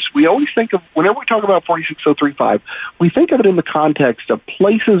that, of course, we always think of, whenever we talk about 46035, we think of it in the context of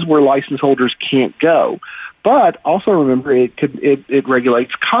places where license holders can't go. But also remember, it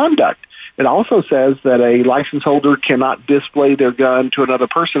regulates conduct. It also says that a license holder cannot display their gun to another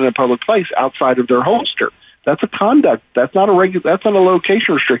person in a public place outside of their holster. That's a conduct. That's not a That's not a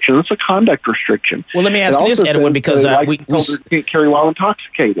location restriction. That's a conduct restriction. Well, let me ask you this, Edwin, because we can't carry while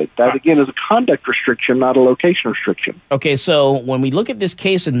intoxicated. That again is a conduct restriction, not a location restriction. Okay, so when we look at this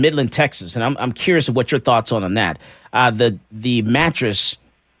case in Midland, Texas, and I'm curious of what your thoughts on that, the mattress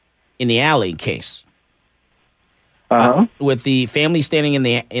in the alley case. With the family standing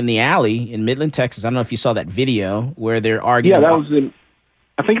in the alley in Midland, Texas. I don't know if you saw that video where they're arguing. Yeah,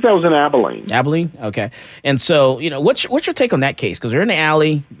 I think that was in Abilene. Abilene, okay. And so, what's your take on that case? Because they're in the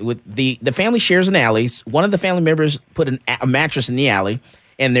alley with the family shares an alley. One of the family members put a mattress in the alley,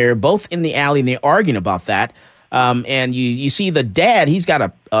 and they're both in the alley and they're arguing about that. And you see the dad, he's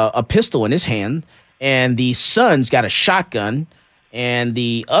got a pistol in his hand, and the son's got a shotgun. And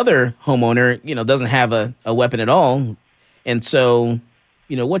the other homeowner, doesn't have a weapon at all. And so,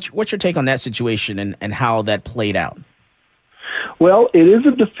 what's your take on that situation and how that played out? Well, it is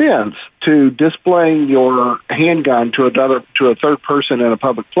a defense to displaying your handgun to a third person in a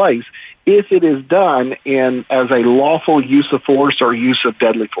public place if it is done as a lawful use of force or use of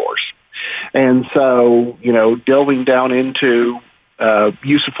deadly force. And so, delving down into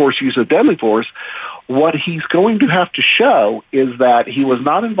use of force, use of deadly force, what he's going to have to show is that he was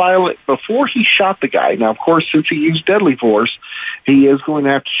not in violation before he shot the guy. Now, of course, since he used deadly force, he is going to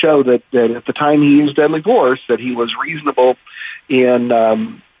have to show that at the time he used deadly force, that he was reasonable in,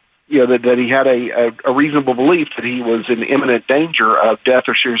 that he had a reasonable belief that he was in imminent danger of death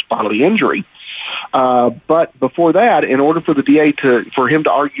or serious bodily injury. But before that, in order for the DA for him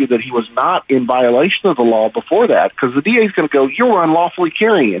to argue that he was not in violation of the law before that, because the DA is going to go, you were unlawfully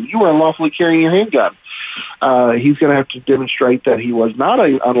carrying your handgun. He's going to have to demonstrate that he was not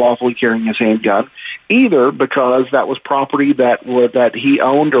unlawfully carrying his handgun, either because that was property that he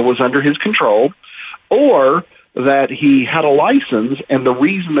owned or was under his control, or that he had a license, and the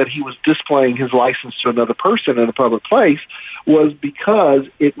reason that he was displaying his license to another person in a public place was because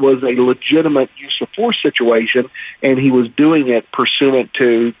it was a legitimate use of force situation, and he was doing it pursuant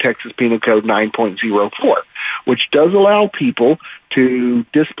to Texas Penal Code 9.04, which does allow people to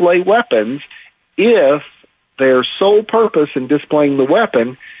display weapons if their sole purpose in displaying the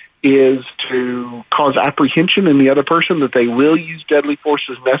weapon is to cause apprehension in the other person that they will use deadly force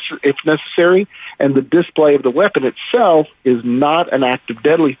if necessary, and the display of the weapon itself is not an act of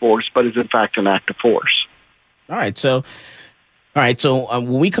deadly force, but is in fact an act of force. All right, so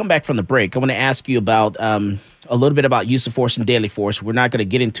when we come back from the break, I want to ask you about a little bit about use of force and deadly force. We're not going to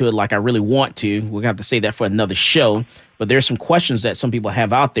get into it like I really want to. We're going to have to save that for another show, but there's some questions that some people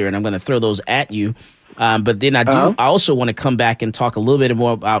have out there, and I'm going to throw those at you. But then I also want to come back and talk a little bit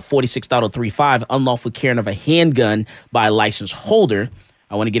more about 46.035, unlawful carrying of a handgun by a license holder.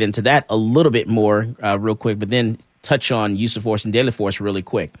 I want to get into that a little bit more real quick, but then touch on use of force and deadly force really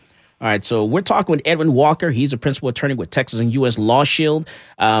quick. All right, so we're talking with Edwin Walker. He's a principal attorney with Texas and U.S. Law Shield.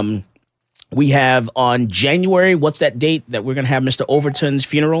 We have on January, what's that date that we're going to have Mr. Overton's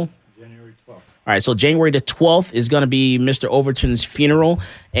funeral? January 12th. All right, so January the 12th is going to be Mr. Overton's funeral,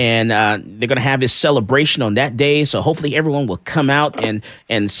 and they're going to have his celebration on that day. So hopefully everyone will come out and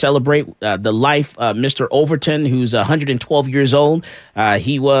celebrate the life of Mr. Overton, who's 112 years old.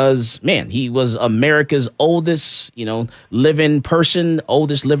 He was America's oldest, living person,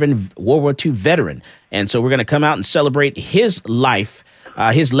 oldest living World War II veteran. And so we're going to come out and celebrate his life,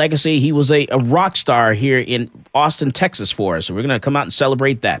 his legacy. He was a rock star here in Austin, Texas for us. So we're going to come out and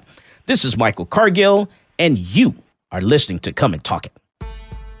celebrate that. This is Michael Cargill, and you are listening to Come and Talk It.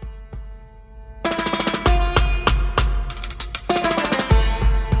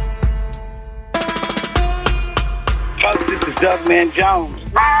 Folks, this is Doug Man Jones.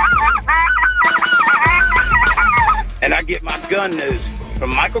 And I get my gun news from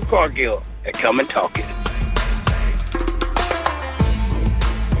Michael Cargill at Come and Talk It.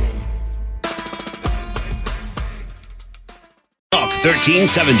 Talk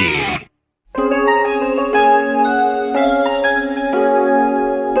 1370.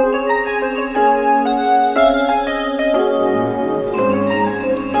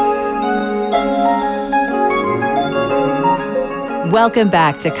 Welcome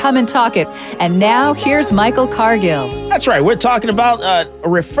back to Come and Talk It. And now here's Michael Cargill. That's right. We're talking about a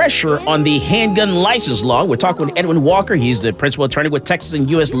refresher on the handgun license law. We're talking with Edwin Walker. He's the principal attorney with Texas and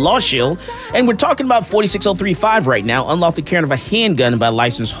U.S. Law Shield. And we're talking about 46035 right now, unlawful carrying of a handgun by a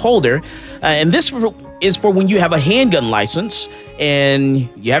license holder. And this is for when you have a handgun license and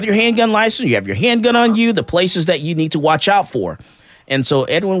you have your handgun license, you have your handgun on you, the places that you need to watch out for. And so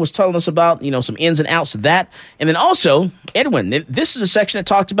Edwin was telling us about, some ins and outs of that. And then also, Edwin, this is a section that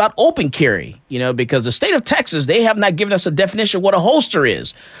talks about open carry, because the state of Texas, they have not given us a definition of what a holster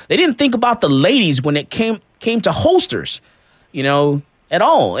is. They didn't think about the ladies when it came to holsters, at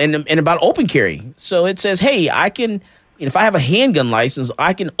all, and about open carry. So it says, hey, I can, if I have a handgun license,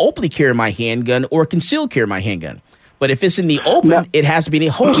 I can openly carry my handgun or conceal carry my handgun. But if it's in the open, it has to be in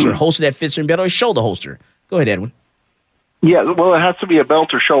a holster that fits in belt or a shoulder holster. Go ahead, Edwin. Yeah, well, it has to be a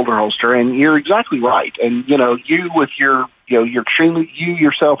belt or shoulder holster, and you're exactly right. And you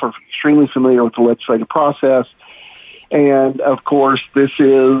yourself are extremely familiar with the legislative process, and of course, this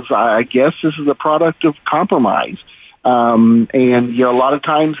is a product of compromise. And a lot of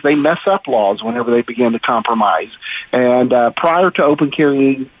times they mess up laws whenever they begin to compromise. And prior to open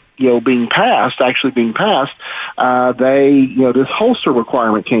carrying being passed, this holster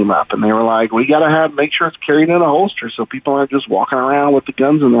requirement came up, and they were like, we got to make sure it's carried in a holster so people aren't just walking around with the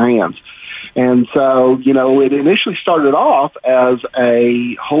guns in their hands. And so, it initially started off as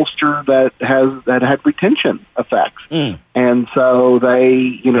a holster that had retention effects. And so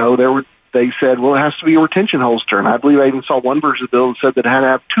they said, well, it has to be a retention holster. And I believe I even saw one version of the bill that said that it had to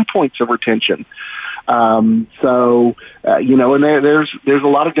have 2 points of retention. And there's a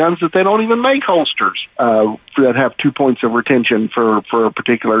lot of guns that they don't even make holsters that have 2 points of retention for a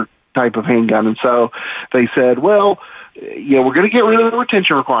particular type of handgun. And so they said, well, we're going to get rid of the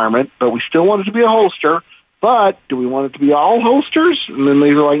retention requirement, but we still want it to be a holster. But do we want it to be all holsters? And then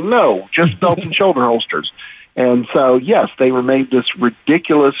they were like, no, just belt and shoulder holsters. And so, yes, they were made this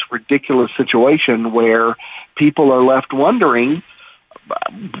ridiculous situation where people are left wondering,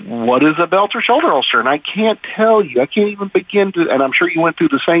 what is a belt or shoulder holster? And I can't tell you, I can't even begin to, and I'm sure you went through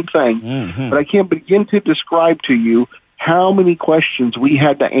the same thing, but I can't begin to describe to you how many questions we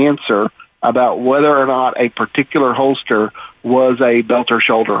had to answer about whether or not a particular holster was a belt or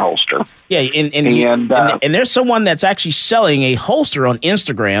shoulder holster. Yeah, and there's someone that's actually selling a holster on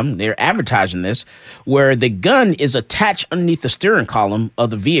Instagram. They're advertising this, where the gun is attached underneath the steering column of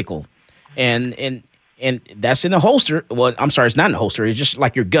the vehicle, and that's in the holster. Well, I'm sorry, it's not in the holster. It's just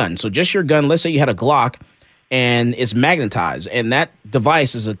like your gun. So just your gun. Let's say you had a Glock, and it's magnetized, and that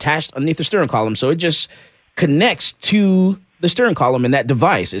device is attached underneath the steering column. So it just connects to the steering column in that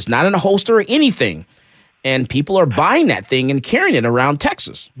device. It's not in a holster or anything. And people are buying that thing and carrying it around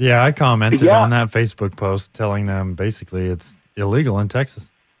Texas. Yeah, I commented on that Facebook post telling them basically it's illegal in Texas.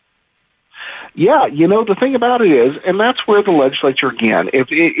 Yeah, the thing about it is, and that's where the legislature, again, if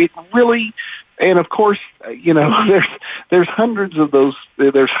it really, and of course, there's hundreds of those,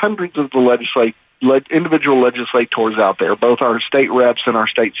 there's hundreds of the individual legislators out there, both our state reps and our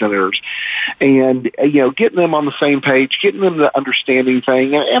state senators, and getting them on the same page, getting them the understanding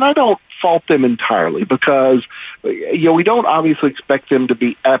thing. And I don't fault them entirely because we don't obviously expect them to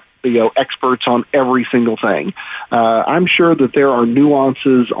be experts on every single thing. I'm sure that there are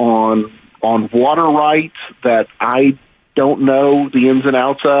nuances on water rights that I don't know the ins and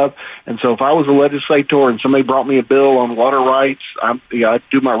outs of. And so if I was a legislator and somebody brought me a bill on water rights, I'd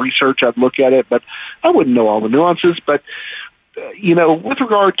do my research, I'd look at it, but I wouldn't know all the nuances. But, with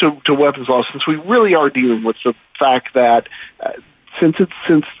regard to weapons law, since we really are dealing with the fact that since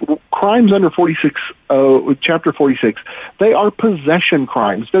crimes under Chapter 46, they are possession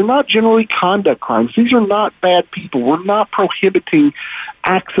crimes. They're not generally conduct crimes. These are not bad people. We're not prohibiting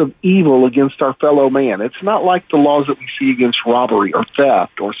acts of evil against our fellow man. It's not like the laws that we see against robbery or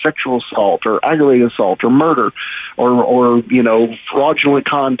theft or sexual assault or aggravated assault or murder or fraudulent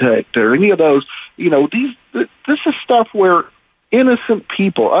conduct or any of those. This is stuff where innocent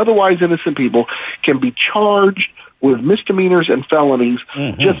people, otherwise innocent people, can be charged with misdemeanors and felonies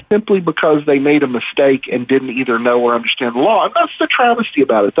just simply because they made a mistake and didn't either know or understand the law. And that's the travesty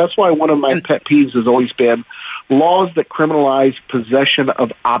about it. That's why one of my pet peeves has always been laws that criminalize possession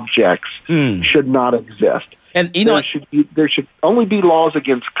of objects should not exist. And there should only be laws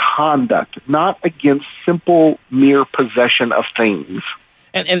against conduct, not against simple mere possession of things.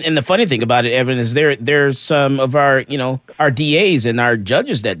 And the funny thing about it, Evan, is there's some of our DAs and our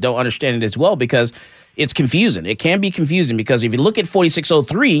judges that don't understand it as well, because it's confusing. It can be confusing because if you look at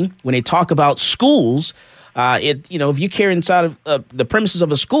 4603, when they talk about schools, if you carry inside of the premises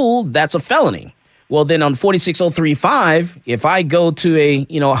of a school, that's a felony. Well, then on 46035, if I go to a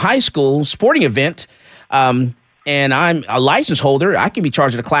high school sporting event, and I'm a license holder, I can be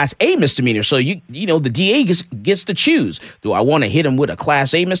charged with a Class A misdemeanor. So the DA gets to choose. Do I want to hit him with a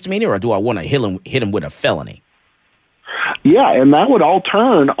Class A misdemeanor, or do I want to hit him with a felony? Yeah, and that would all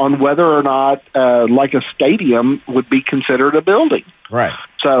turn on whether or not, like a stadium, would be considered a building. Right.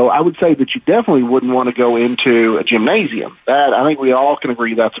 So I would say that you definitely wouldn't want to go into a gymnasium. That, I think we all can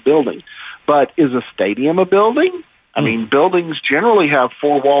agree that's a building. But is a stadium a building? I mean, buildings generally have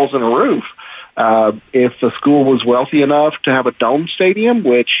four walls and a roof. If the school was wealthy enough to have a domed stadium,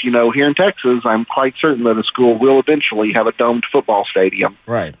 which, here in Texas, I'm quite certain that a school will eventually have a domed football stadium.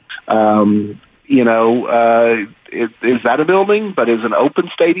 Right. Is that a building? But is an open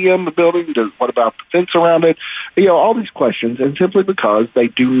stadium a building? What about the fence around it? All these questions, and simply because they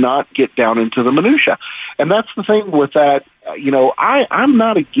do not get down into the minutia. And that's the thing with that. I'm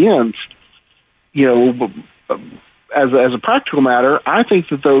not against, as a practical matter, I think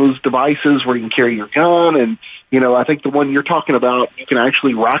that those devices where you can carry your gun and, I think the one you're talking about, you can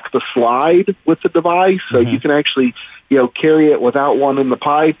actually rack the slide with the device. So you can actually, carry it without one in the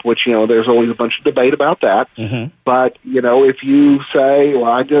pipe, which, there's always a bunch of debate about that. But, if you say,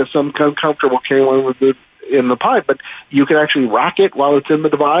 well, I just am comfortable carrying one in the pipe, but you can actually rack it while it's in the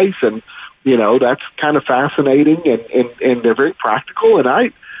device. And, that's kind of fascinating and they're very practical. And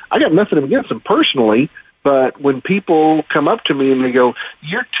I got nothing against them personally. But when people come up to me and they go,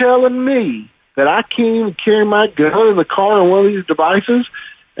 "You're telling me that I can't even carry my gun in the car on one of these devices?"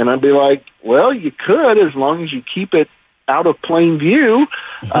 And I'd be like, "Well, you could, as long as you keep it out of plain view."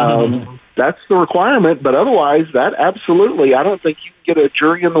 That's the requirement. But otherwise, that absolutely, I don't think you can get a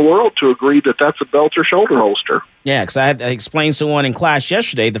jury in the world to agree that that's a belt or shoulder holster. Yeah, because I explained to someone in class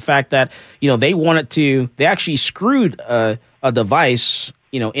yesterday the fact that, they actually screwed a device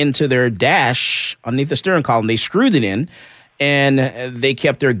into their dash underneath the steering column. They screwed it in, and they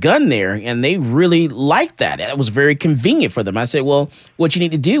kept their gun there, and they really liked that. It was very convenient for them. I said, well, what you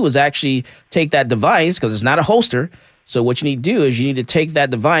need to do is actually take that device, because it's not a holster. So what you need to do is you need to take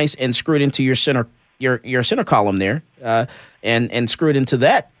that device and screw it into your center column there, and screw it into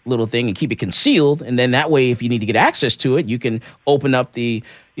that little thing and keep it concealed. And then that way, if you need to get access to it, you can open up the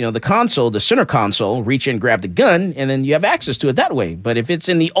console, the center console, reach in, grab the gun, and then you have access to it that way. But if it's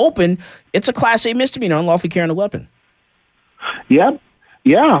in the open, it's a Class A misdemeanor, unlawfully carrying a weapon. Yeah,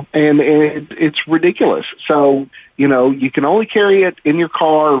 and it's ridiculous. So, you can only carry it in your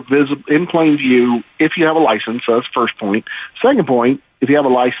car, in plain view, if you have a license. So that's the first point. Second point, if you have a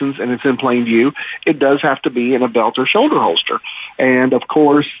license and it's in plain view, it does have to be in a belt or shoulder holster. And, of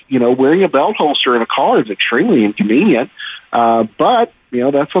course, wearing a belt holster in a car is extremely inconvenient. But,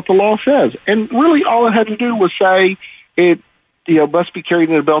 that's what the law says. And really all it had to do was say it, must be carried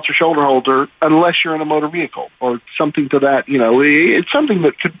in a belt or shoulder holder unless you're in a motor vehicle or something to that. It's something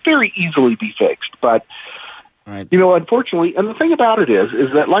that could very easily be fixed. But Right. You know, unfortunately, and the thing about it is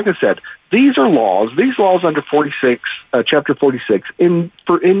that, like I said, these laws under 46, Chapter 46, in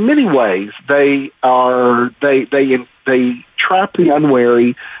many ways, they trap the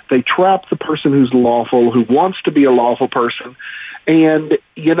unwary, they trap the person who's lawful, who wants to be a lawful person. And,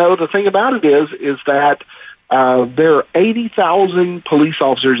 you know, the thing about it is that there are 80,000 police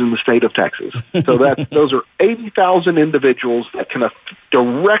officers in the state of Texas. So those are 80,000 individuals that can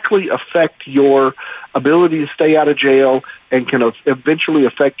directly affect your ability to stay out of jail and can eventually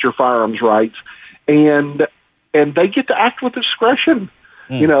affect your firearms rights. And they get to act with discretion.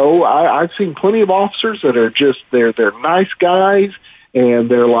 You know, I've seen plenty of officers that are just, they're nice guys, and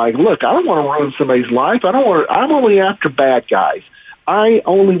they're like, look, I don't want to ruin somebody's life. I'm only after bad guys. I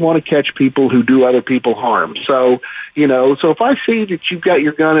only want to catch people who do other people harm. So, you know, so if I see that you've got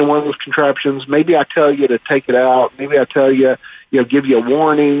your gun in one of those contraptions, maybe I tell you to take it out. Maybe I tell you, give you a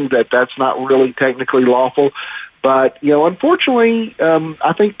warning that that's not really technically lawful. But, you know, unfortunately,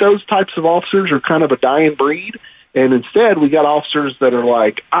 I think those types of officers are kind of a dying breed. And instead, we got officers that are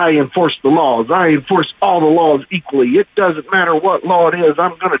like, I enforce the laws. I enforce all the laws equally. It doesn't matter what law it is.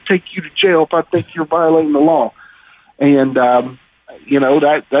 I'm going to take you to jail if I think you're violating the law. And, you know,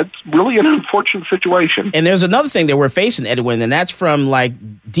 that's really an unfortunate situation. And there's another thing that we're facing, Edwin, and that's from like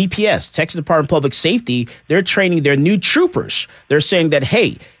DPS, Texas Department of Public Safety. They're training their new troopers. They're saying that,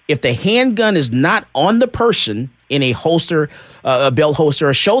 hey, if the handgun is not on the person in a holster, a belt holster,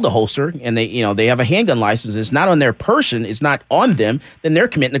 a shoulder holster, and they have a handgun license, it's not on their person, it's not on them, then they're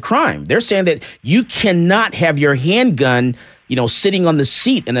committing a crime. They're saying that you cannot have your handgun, sitting on the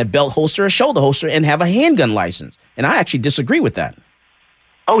seat in a belt holster or shoulder holster and have a handgun license. And I actually disagree with that.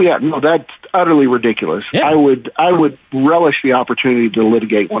 Oh yeah, no, that's utterly ridiculous. Yeah. I would relish the opportunity to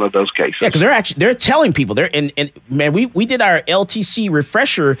litigate one of those cases. Yeah, because they're telling people and man, we did our LTC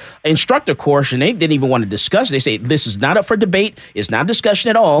refresher instructor course, and they didn't even want to discuss it. They say this is not up for debate. It's not a discussion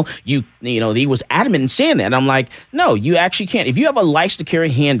at all. He was adamant in saying that. And I'm like, no, you actually can't. If you have a license to carry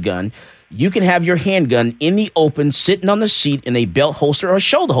a handgun, you can have your handgun in the open, sitting on the seat in a belt holster or a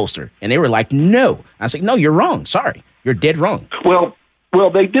shoulder holster. And they were like, no. I was like, no, you're wrong. Sorry, you're dead wrong. Well,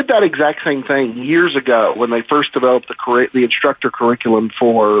 they did that exact same thing years ago when they first developed the instructor curriculum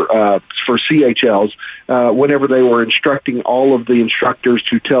for CHLs. Whenever they were instructing all of the instructors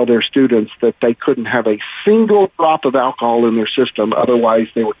to tell their students that they couldn't have a single drop of alcohol in their system, otherwise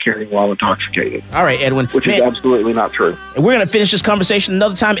they were carrying while intoxicated. All right, Edwin, which is absolutely not true. And we're going to finish this conversation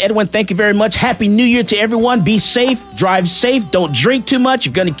another time. Edwin, thank you very much. Happy New Year to everyone. Be safe. Drive safe. Don't drink too much.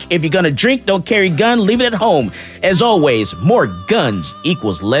 If you're gonna drink, don't carry a gun. Leave it at home. As always, more guns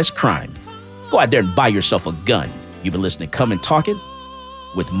equals less crime. Go out there and buy yourself a gun. You've been listening to Come and Talk It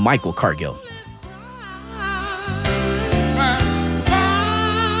with Michael Cargill.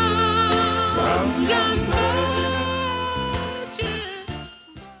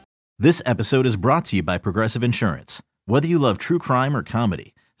 This episode is brought to you by Progressive Insurance. Whether you love true crime or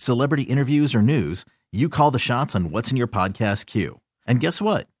comedy, celebrity interviews or news, you call the shots on what's in your podcast queue. And guess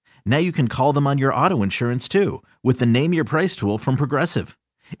what? Now you can call them on your auto insurance too with the Name Your Price tool from Progressive.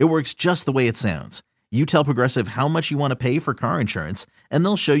 It works just the way it sounds. You tell Progressive how much you want to pay for car insurance, and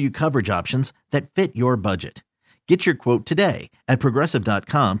they'll show you coverage options that fit your budget. Get your quote today at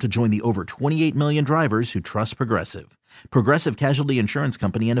Progressive.com to join the over 28 million drivers who trust Progressive. Progressive Casualty Insurance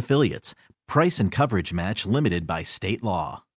Company and Affiliates. Price and coverage match limited by state law.